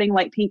started putting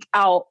Light Pink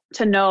out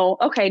to know,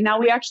 okay, now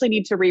we actually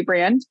need to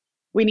rebrand.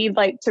 We need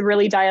like to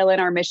really dial in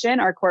our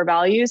mission, our core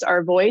values,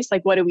 our voice,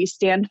 like what do we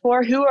stand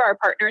for? Who are our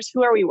partners?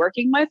 Who are we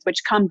working with?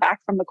 Which come back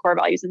from the core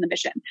values and the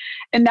mission.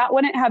 And that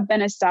wouldn't have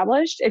been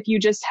established if you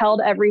just held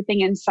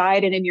everything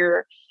inside and in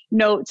your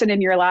notes and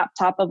in your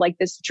laptop of like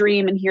this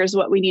dream. And here's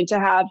what we need to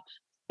have.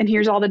 And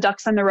here's all the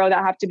ducks in the row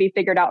that have to be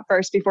figured out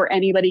first before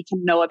anybody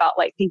can know about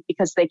Light Pink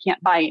because they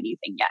can't buy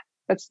anything yet.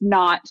 That's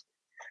not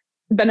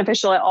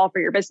beneficial at all for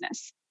your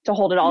business to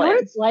hold it all in.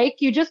 What it's like,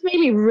 you just made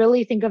me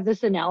really think of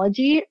this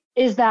analogy,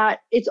 is that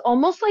it's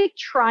almost like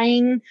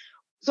trying,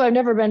 so I've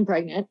never been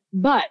pregnant,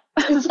 but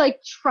it's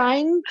like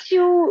trying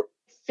to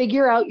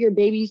figure out your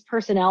baby's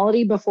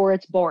personality before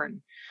it's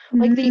born.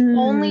 Like the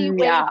only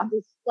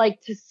way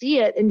to see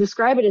it and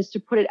describe it is to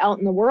put it out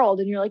in the world.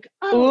 And you're like,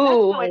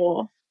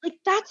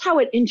 that's how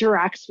it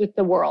interacts with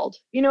the world.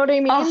 You know what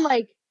I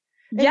mean?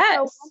 Yes.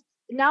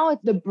 So now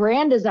the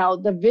brand is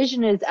out, the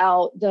vision is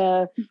out,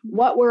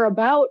 what we're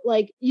about.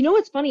 Like, you know,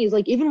 what's funny is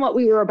like, even what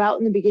we were about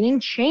in the beginning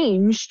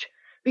changed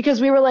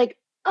because we were like,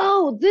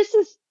 oh, this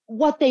is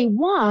what they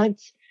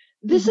want.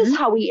 This is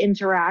how we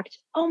interact.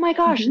 Oh my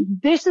gosh,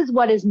 this is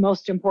what is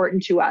most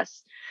important to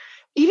us.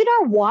 Even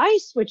our why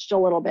switched a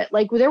little bit.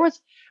 Like there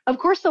was, of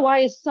course, the why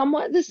is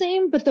somewhat the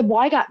same, but the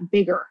why got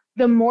bigger.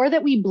 The more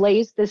that we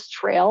blazed this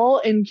trail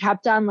and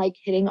kept on like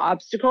hitting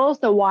obstacles,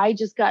 the why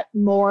just got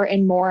more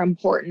and more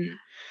important.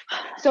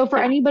 So for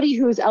anybody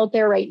who's out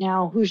there right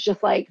now, who's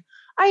just like,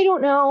 I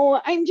don't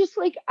know, I'm just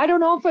like, I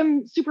don't know if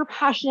I'm super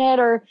passionate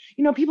or,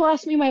 you know, people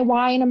ask me my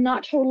why and I'm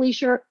not totally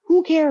sure.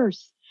 Who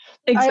cares?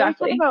 Exactly. I always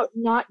talk about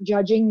not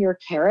judging your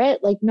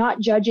carrot, like not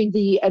judging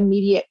the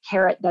immediate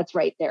carrot that's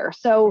right there.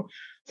 So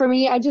for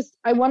me,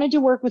 I wanted to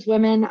work with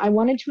women. I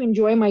wanted to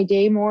enjoy my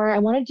day more. I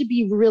wanted to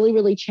be really,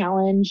 really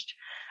challenged.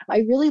 I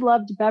really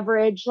loved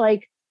beverage.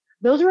 Like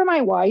those were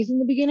my whys in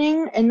the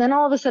beginning. And then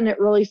all of a sudden it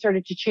really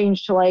started to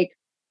change to like,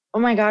 oh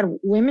my God,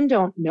 women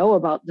don't know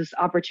about this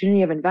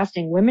opportunity of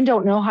investing. Women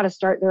don't know how to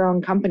start their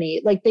own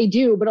company. Like they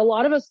do, but a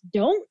lot of us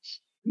don't.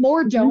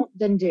 More don't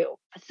than do.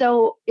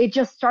 So it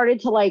just started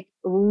to like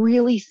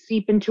really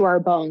seep into our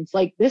bones.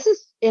 Like this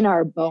is in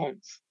our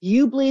bones.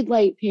 You bleed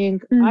light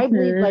pink. I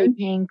bleed light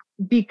pink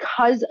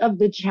because of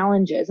the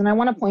challenges. And I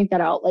want to point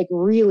that out. Like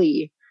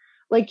really,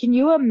 like, can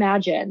you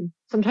imagine?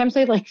 Sometimes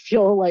I like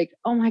feel like,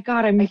 oh my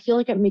God, I feel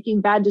like I'm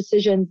making bad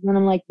decisions. And then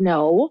I'm like,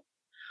 no,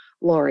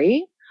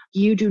 Lori,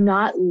 you do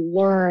not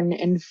learn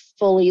and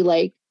fully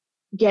like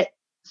get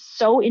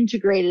so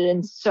integrated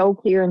and so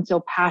clear and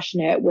so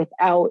passionate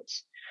without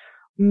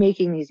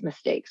making these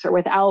mistakes or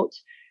without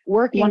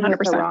working 100%.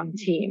 With the wrong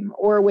team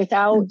or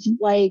without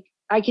like,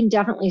 I can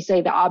definitely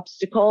say the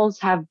obstacles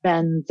have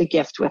been the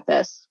gift with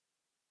this.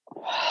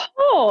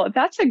 Oh,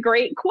 that's a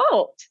great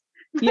quote.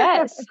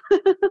 Yes.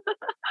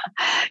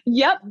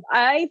 Yep.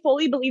 I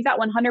fully believe that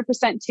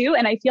 100% too.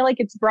 And I feel like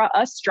it's brought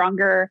us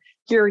stronger,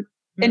 your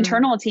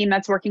internal team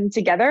that's working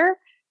together,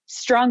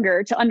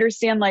 stronger to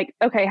understand like,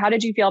 okay, how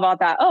did you feel about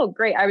that? Oh,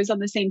 great. I was on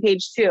the same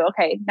page too.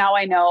 Okay. Now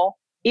I know,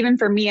 even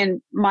for me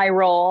and my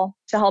role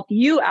to help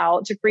you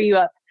out, to free you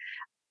up,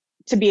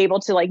 to be able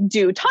to like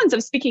do tons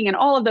of speaking and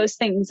all of those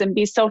things and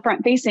be so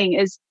front facing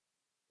is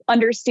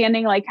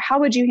understanding like, how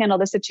would you handle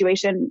the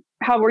situation?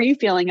 How were you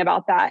feeling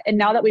about that? And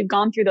now that we've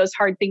gone through those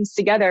hard things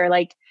together,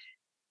 like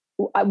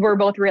we're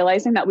both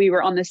realizing that we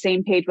were on the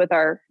same page with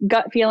our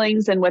gut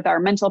feelings and with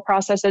our mental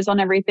processes on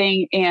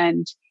everything.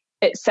 And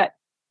it set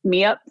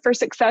me up for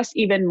success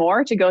even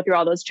more to go through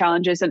all those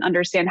challenges and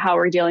understand how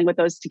we're dealing with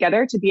those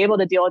together, to be able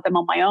to deal with them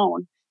on my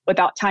own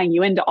without tying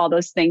you into all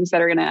those things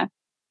that are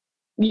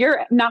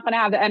you're not going to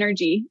have the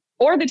energy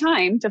or the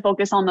time to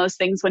focus on those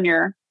things when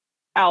you're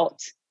out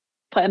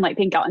putting light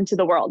pink out into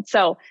the world.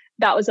 So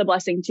that was a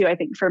blessing too, I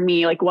think for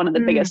me, like one of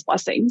the biggest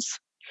blessings.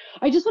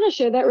 I just want to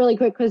share that really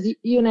quick because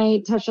you and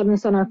I touched on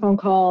this on our phone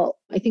call.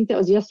 I think that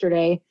was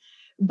yesterday.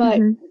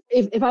 But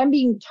if I'm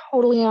being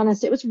totally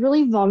honest, it was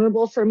really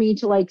vulnerable for me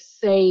to like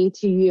say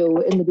to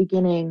you in the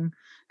beginning,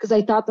 because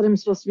I thought that I'm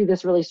supposed to be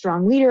this really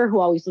strong leader who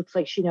always looks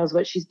like she knows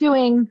what she's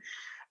doing.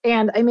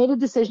 And I made a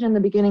decision in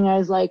the beginning. I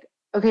was like,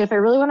 okay, if I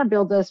really want to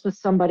build this with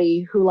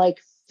somebody who like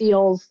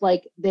feels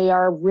like they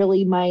are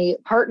really my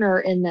partner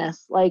in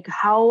this, like,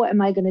 how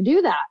am I going to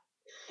do that?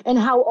 And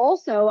how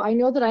also I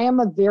know that I am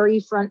a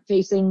very front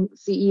facing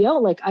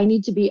CEO. Like I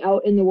need to be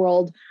out in the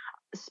world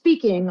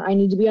speaking. I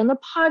need to be on the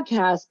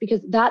podcast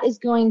because that is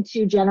going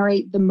to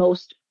generate the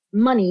most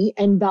money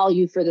and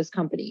value for this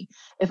company.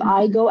 If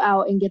I go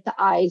out and get the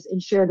eyes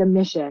and share the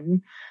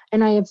mission,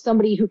 and I have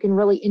somebody who can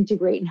really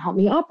integrate and help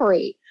me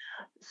operate.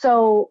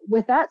 So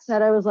with that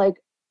said, I was like,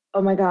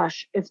 oh my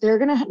gosh, if they're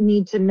going to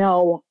need to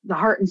know the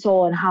heart and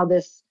soul and how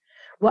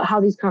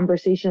these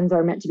conversations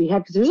are meant to be had,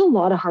 because there's a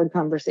lot of hard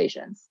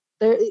conversations.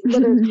 Whether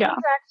it's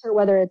contracts or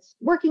whether it's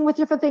working with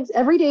different things,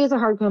 every day is a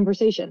hard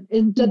conversation.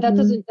 And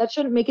that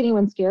shouldn't make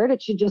anyone scared.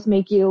 It should just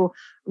make you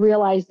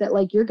realize that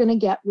like you're going to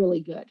get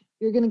really good.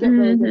 You're going to get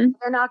really good.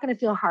 They're not going to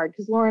feel hard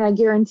because Lauren, I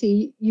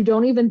guarantee you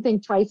don't even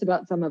think twice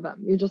about some of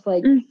them. You're just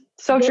like,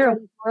 so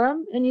true. For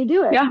them and you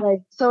do it. Yeah. Like,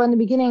 so in the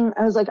beginning,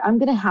 I was like, I'm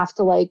going to have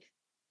to like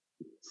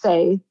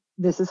say,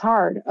 this is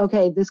hard.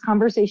 Okay, this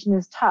conversation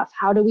is tough.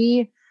 How do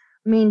we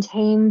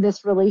maintain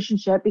this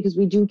relationship? Because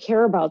we do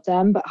care about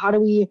them, but how do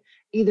we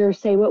either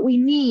say what we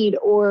need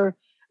or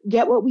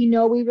get what we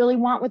know we really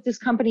want with this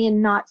company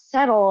and not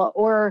settle?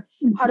 Or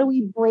how do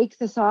we break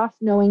this off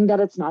knowing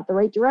that it's not the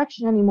right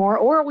direction anymore?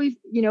 Or we've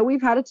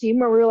had a team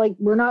where we're like,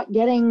 we're not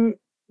getting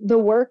the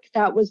work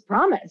that was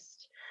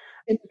promised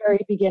in the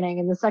very beginning.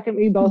 And the second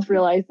we both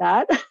realized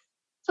that,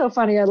 so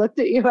funny. I looked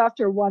at you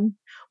after one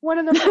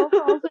of the phone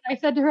calls and I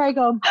said to her, I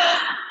go,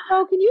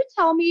 so can you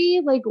tell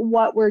me like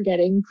what we're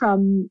getting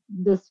from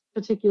these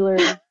particular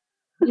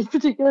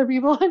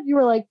people? And you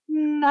were like,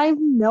 I have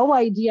no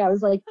idea. I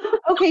was like,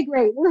 okay,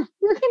 great. We're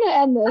going to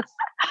end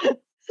this.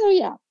 So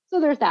yeah,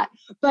 so there's that.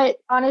 But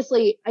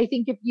honestly, I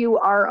think if you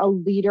are a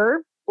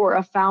leader or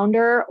a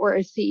founder or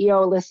a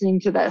CEO listening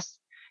to this,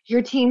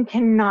 your team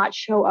cannot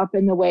show up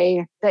in the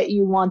way that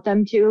you want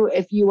them to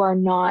if you are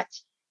not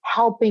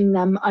helping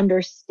them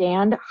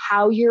understand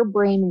how your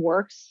brain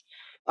works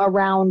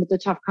around the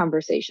tough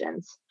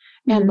conversations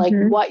and like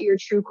what your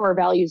true core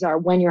values are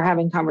when you're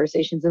having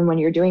conversations and when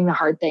you're doing the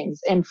hard things.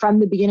 And from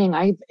the beginning,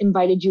 I've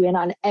invited you in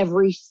on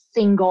every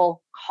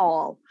single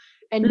call.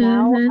 And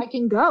now I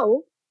can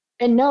go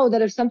and know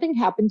that if something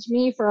happened to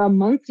me for a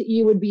month,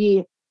 you would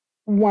be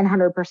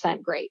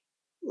 100% great.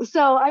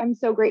 So I'm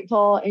so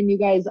grateful. And you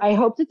guys, I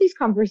hope that these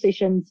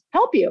conversations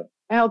help you.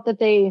 I hope that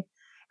they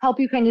help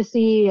you kind of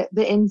see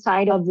the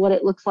inside of what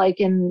it looks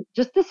like and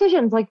just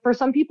decisions. Like for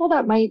some people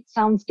that might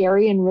sound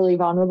scary and really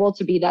vulnerable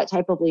to be that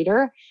type of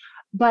leader,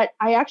 but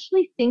I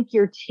actually think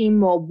your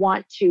team will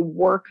want to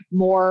work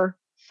more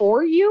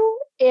for you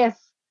if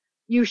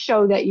you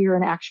show that you're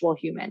an actual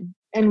human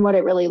and what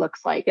it really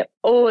looks like. Yep.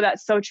 Oh,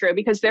 that's so true.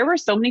 Because there were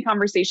so many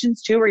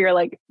conversations too, where you're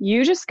like,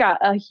 you just got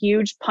a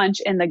huge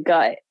punch in the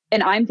gut.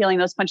 And I'm feeling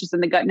those punches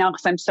in the gut now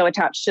because I'm so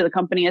attached to the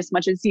company as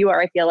much as you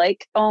are. I feel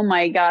like, oh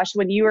my gosh,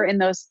 when you were in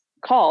those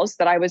calls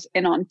that I was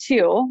in on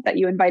too, that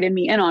you invited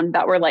me in on,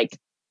 that were like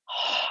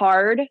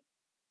hard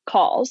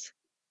calls,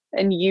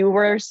 and you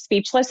were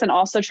speechless and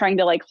also trying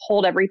to like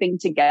hold everything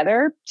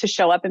together to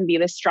show up and be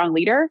this strong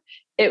leader.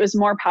 It was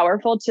more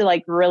powerful to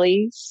like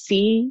really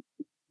see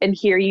and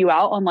hear you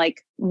out on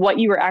like what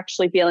you were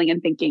actually feeling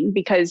and thinking,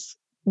 because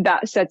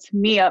that sets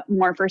me up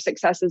more for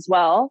success as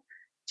well.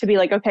 To be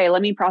like, okay,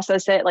 let me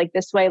process it like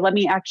this way. Let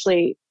me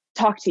actually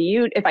talk to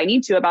you if I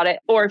need to about it.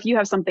 Or if you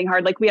have something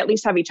hard, like we at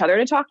least have each other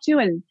to talk to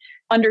and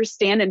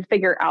understand and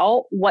figure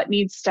out what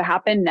needs to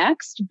happen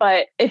next.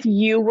 But if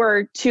you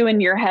were too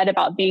in your head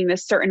about being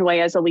this certain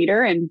way as a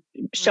leader and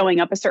showing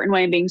up a certain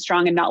way and being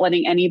strong and not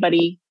letting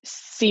anybody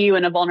see you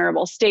in a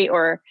vulnerable state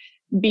or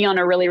be on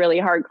a really, really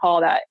hard call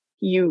that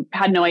you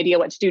had no idea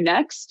what to do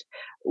next,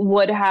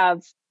 would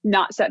have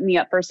not set me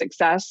up for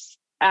success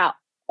at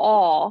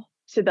all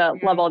to the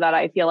level that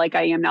I feel like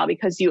I am now,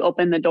 because you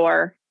opened the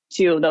door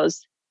to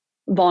those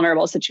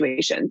vulnerable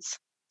situations.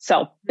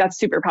 So that's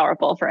super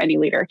powerful for any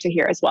leader to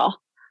hear as well.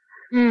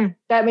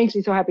 That makes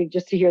me so happy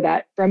just to hear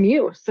that from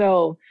you.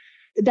 So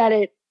that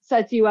it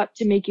sets you up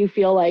to make you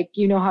feel like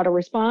you know how to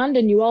respond.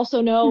 And you also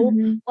know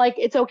like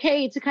it's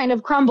okay to kind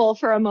of crumble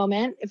for a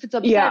moment if it's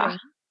upsetting.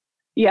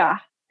 Yeah.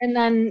 And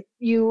then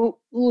you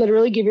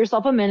literally give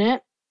yourself a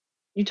minute,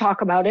 you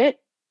talk about it,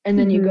 and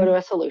then you go to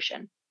a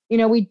solution. You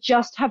know, we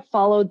just have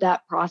followed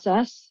that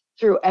process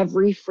through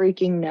every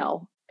freaking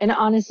no. And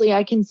honestly,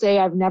 I can say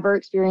I've never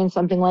experienced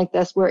something like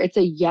this where it's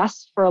a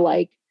yes for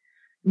like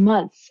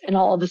months and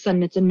all of a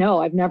sudden it's a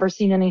no. I've never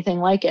seen anything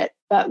like it,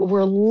 but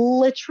we're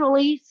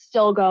literally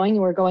still going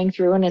and we're going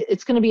through, and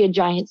it's going to be a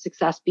giant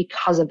success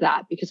because of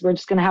that, because we're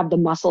just going to have the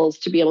muscles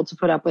to be able to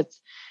put up with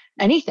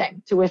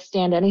anything, to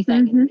withstand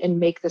anything and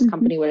make this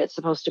company what it's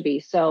supposed to be.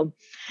 So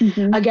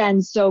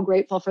again, so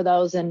grateful for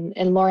those. And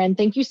Lauren,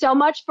 thank you so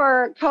much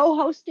for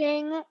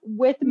co-hosting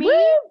with me.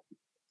 Woo!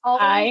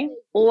 I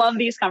love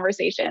these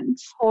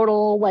conversations.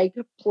 Total like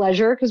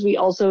pleasure, because we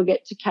also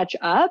get to catch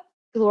up.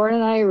 Lauren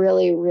and I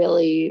really,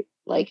 really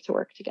like to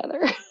work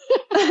together. we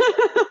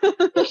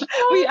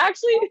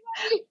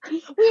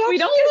don't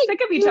get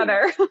sick of each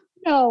other.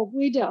 No,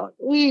 we don't.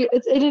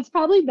 It's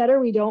probably better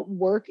we don't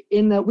work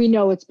we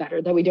know it's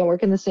better that we don't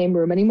work in the same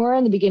room anymore.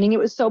 In the beginning, it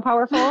was so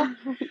powerful.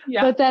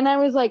 But then I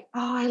was like,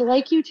 oh, I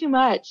like you too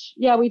much.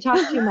 Yeah, we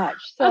talk too much.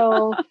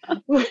 So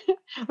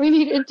we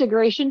need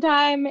integration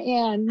time.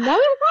 And now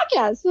we have a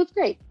podcast. So it's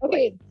great.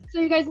 Okay. So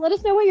you guys, let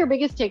us know what your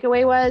biggest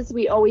takeaway was.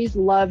 We always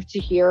love to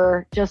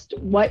hear just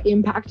what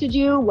impacted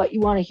you, what you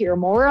want to hear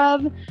more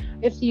of.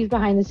 If these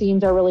behind the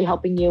scenes are really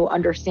helping you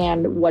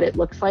understand what it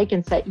looks like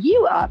and set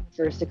you up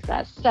for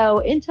success.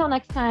 So until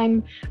next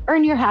time,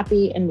 earn your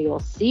happy, and we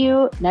will see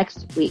you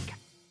next week.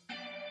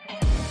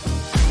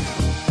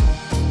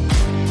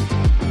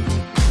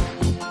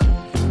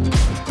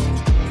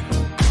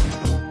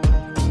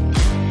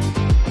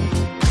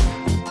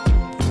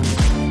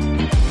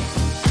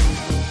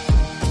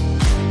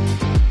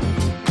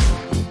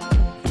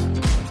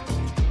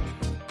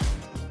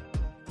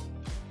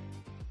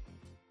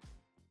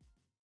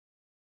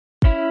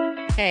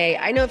 Hey,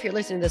 I know if you're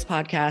listening to this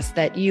podcast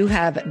that you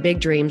have big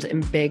dreams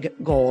and big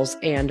goals.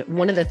 And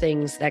one of the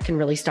things that can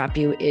really stop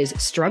you is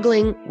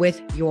struggling with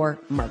your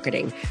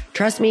marketing.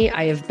 Trust me,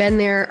 I have been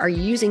there. Are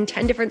you using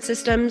 10 different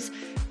systems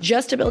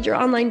just to build your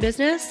online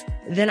business?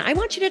 Then I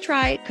want you to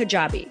try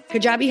Kajabi.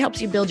 Kajabi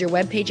helps you build your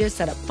web pages,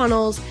 set up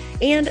funnels,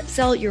 and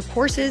sell your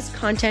courses,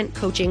 content,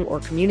 coaching, or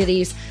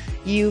communities.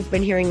 You've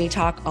been hearing me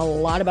talk a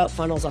lot about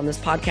funnels on this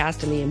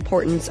podcast and the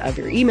importance of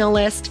your email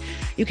list.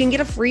 You can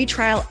get a free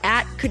trial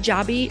at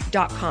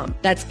kajabi.com.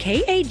 That's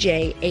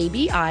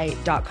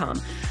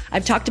Kajabi.com.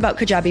 I've talked about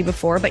Kajabi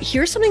before, but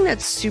here's something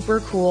that's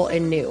super cool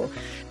and new.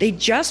 They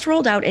just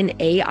rolled out an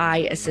AI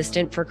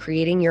assistant for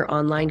creating your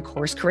online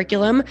course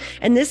curriculum.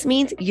 And this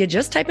means you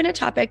just type in a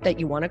topic that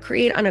you want to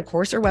create on a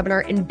course or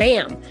webinar, and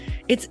bam,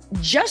 it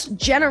just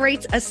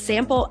generates a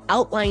sample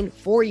outline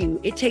for you.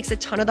 It takes a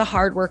ton of the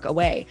hard work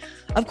away.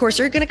 Of course,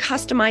 you're going to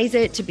customize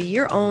it to be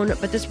your own,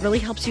 but this really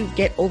helps you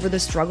get over the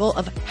struggle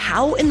of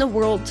how in the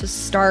world to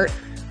start,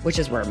 which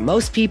is where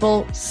most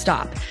people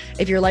stop.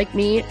 If you're like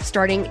me,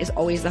 starting is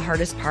always the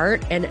hardest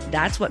part, and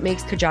that's what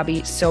makes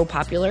Kajabi so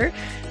popular.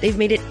 They've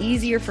made it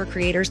easier for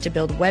creators to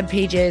build web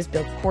pages,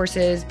 build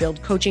courses,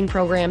 build coaching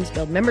programs,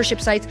 build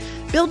membership sites,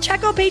 build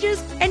checkout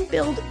pages, and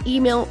build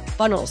email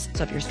funnels.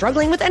 So if you're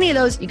struggling with any of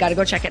those, you got to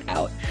go check it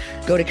out.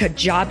 Go to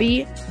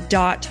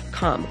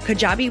kajabi.com.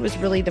 Kajabi was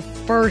really the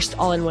first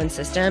all-in-one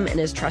system and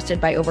is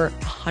trusted by over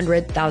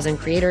 100,000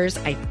 creators.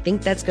 I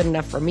think that's good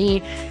enough for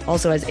me.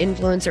 Also has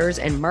influencers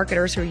and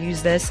marketers who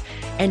use this.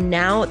 And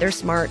now their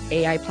smart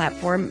AI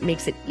platform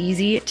makes it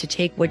easy to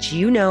take what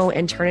you know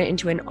and turn it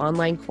into an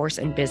online course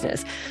and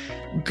business.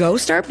 Go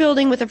start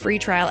building with a free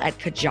trial at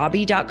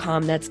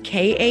kajabi.com. That's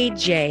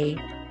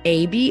kajabi.com.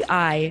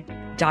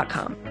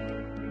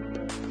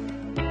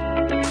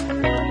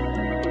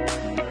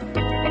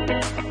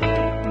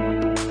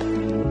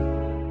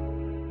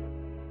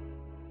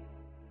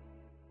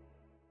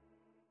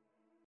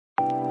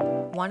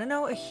 Want to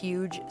know a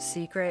huge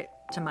secret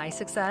to my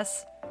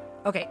success?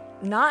 Okay,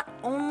 not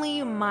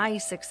only my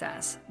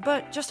success,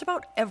 but just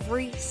about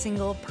every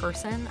single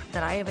person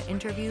that I have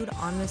interviewed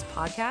on this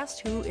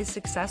podcast who is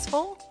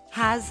successful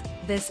has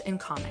this in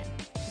common.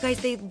 You guys,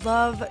 they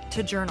love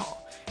to journal.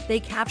 They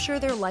capture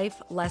their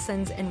life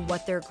lessons and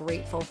what they're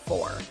grateful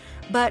for.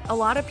 But a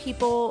lot of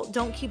people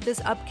don't keep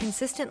this up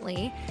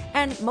consistently.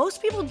 And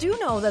most people do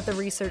know that the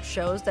research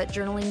shows that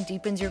journaling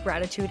deepens your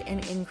gratitude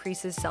and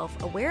increases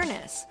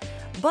self-awareness.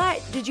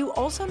 But did you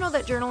also know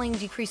that journaling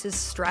decreases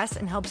stress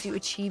and helps you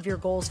achieve your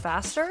goals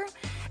faster?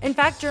 In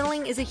fact,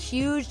 journaling is a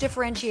huge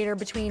differentiator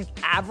between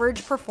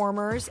average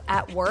performers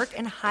at work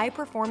and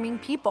high-performing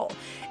people.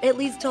 It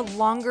leads to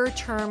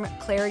longer-term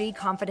clarity,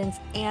 confidence,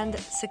 and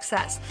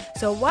success.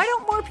 So why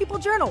don't more people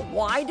journal?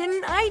 Why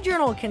didn't I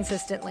journal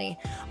consistently?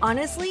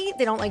 Honestly,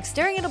 they don't like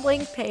staring at a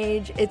blank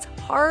page. It's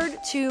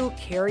hard to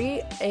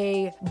carry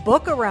a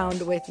book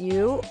around with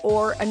you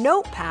or a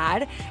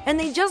notepad, and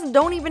they just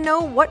don't even know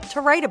what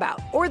to write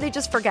about, or they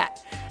just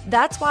forget.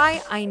 That's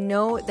why I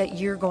know that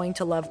you're going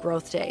to love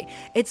Growth Day.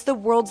 It's the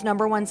world's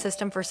 #1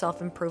 system for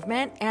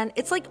self-improvement, and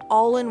it's like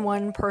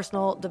all-in-one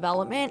personal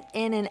development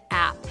in an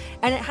app.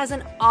 And it has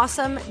an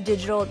awesome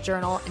digital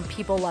journal, and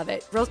people love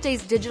it. Growth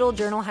Day's digital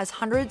journal has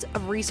hundreds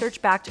of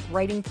research-backed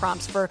writing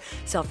prompts for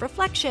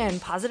self-reflection,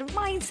 positive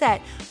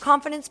mindset,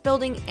 confidence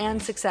building, and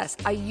success.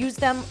 I use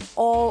them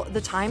all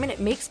the time, and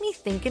it makes me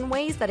think in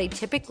ways that I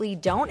typically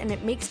don't, and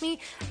it makes me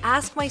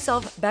ask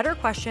myself better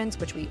questions,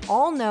 which we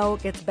all know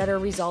gets better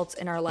results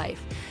in our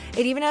life.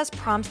 It even has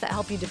prompts that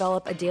help you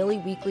develop a daily,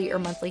 weekly, or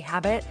monthly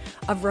habit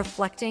of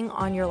reflecting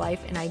on your life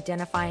and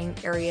identifying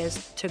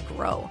areas to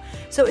grow.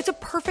 So it's a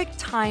perfect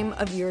time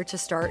of year to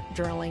start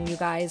journaling, you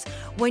guys.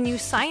 When you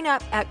sign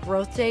up at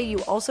Growth Day, you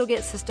also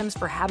get systems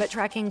for habit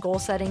tracking, goal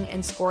setting,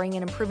 and scoring,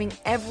 and improving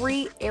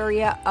every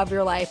area of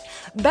your life.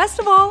 Best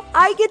of all,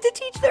 I get to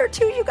teach there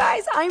too, you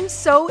guys. I'm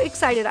so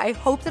excited. I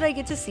hope that I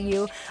get to see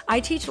you. I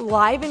teach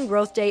live in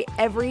Growth Day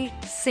every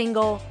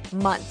single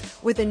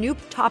month with a new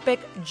topic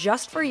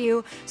just for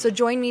you. So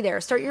join me there.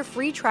 Start your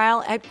free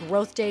trial at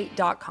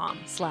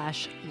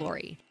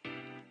growthday.com/Lori.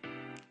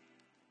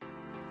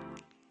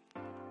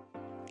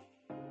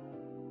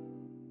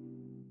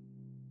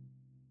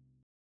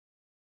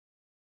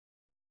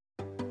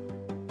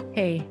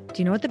 Hey, do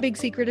you know what the big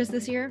secret is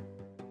this year?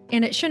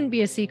 And it shouldn't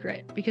be a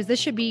secret because this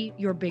should be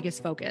your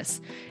biggest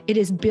focus. It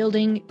is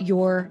building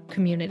your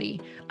community.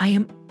 I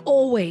am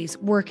always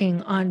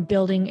working on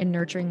building and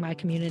nurturing my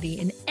community,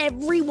 and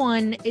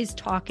everyone is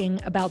talking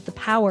about the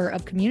power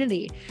of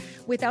community.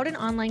 Without an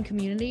online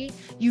community,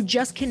 you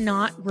just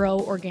cannot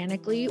grow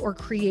organically or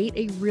create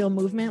a real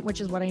movement,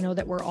 which is what I know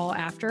that we're all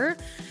after.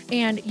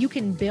 And you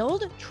can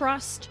build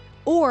trust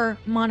or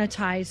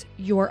monetize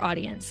your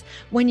audience.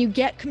 When you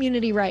get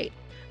community right,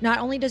 not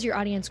only does your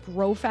audience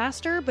grow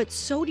faster, but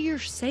so do your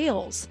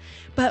sales.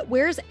 But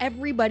where's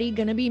everybody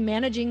going to be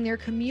managing their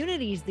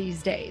communities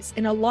these days?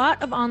 And a lot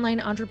of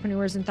online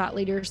entrepreneurs and thought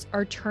leaders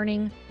are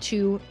turning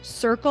to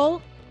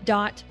Circle.so.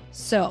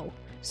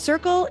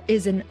 Circle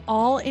is an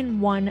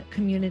all-in-one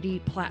community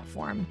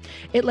platform.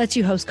 It lets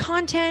you host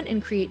content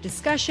and create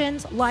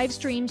discussions, live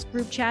streams,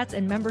 group chats,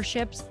 and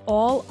memberships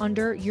all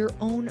under your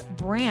own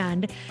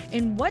brand.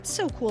 And what's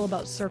so cool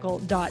about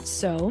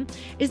Circle.so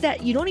is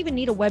that you don't even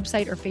need a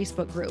website or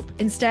Facebook group.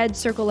 Instead,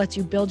 Circle lets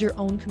you build your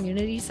own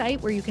community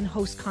site where you can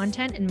host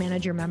content and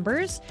manage your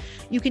members.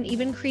 You can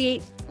even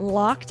create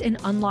locked and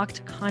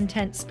unlocked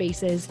content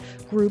spaces,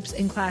 groups,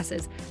 and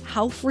classes.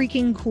 How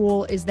freaking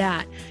cool is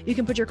that? You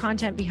can put your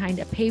content behind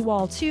a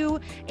paywall too,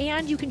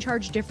 and you can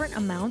charge different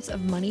amounts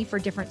of money for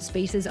different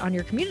spaces on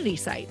your community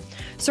site.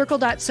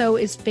 Circle.so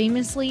is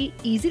famously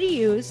easy to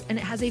use, and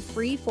it has a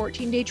free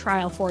 14-day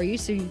trial for you,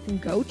 so you can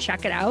go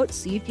check it out,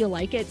 see if you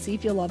like it, see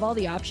if you love all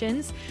the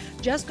options.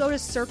 Just go to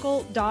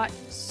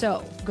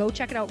circle.so. Go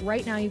check it out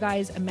right now, you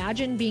guys.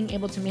 Imagine being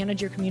able to manage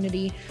your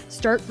community,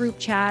 start group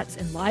chats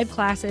and live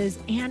classes,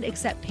 and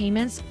accept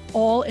payments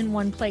all in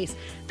one place.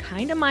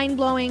 Kind of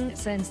mind-blowing,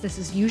 since this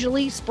is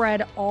usually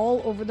spread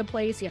all over the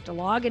place. You have to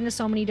log into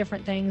so many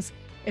different things.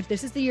 If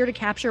this is the year to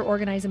capture,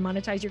 organize, and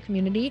monetize your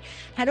community,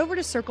 head over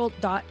to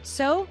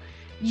circle.so.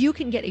 You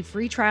can get a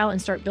free trial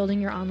and start building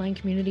your online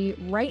community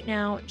right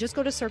now. Just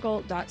go to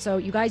circle.so.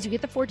 You guys, you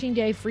get the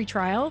 14-day free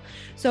trial.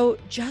 So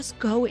just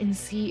go and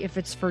see if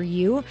it's for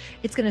you.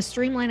 It's going to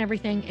streamline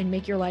everything and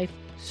make your life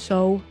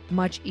so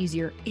much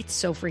easier. It's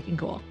so freaking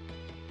cool.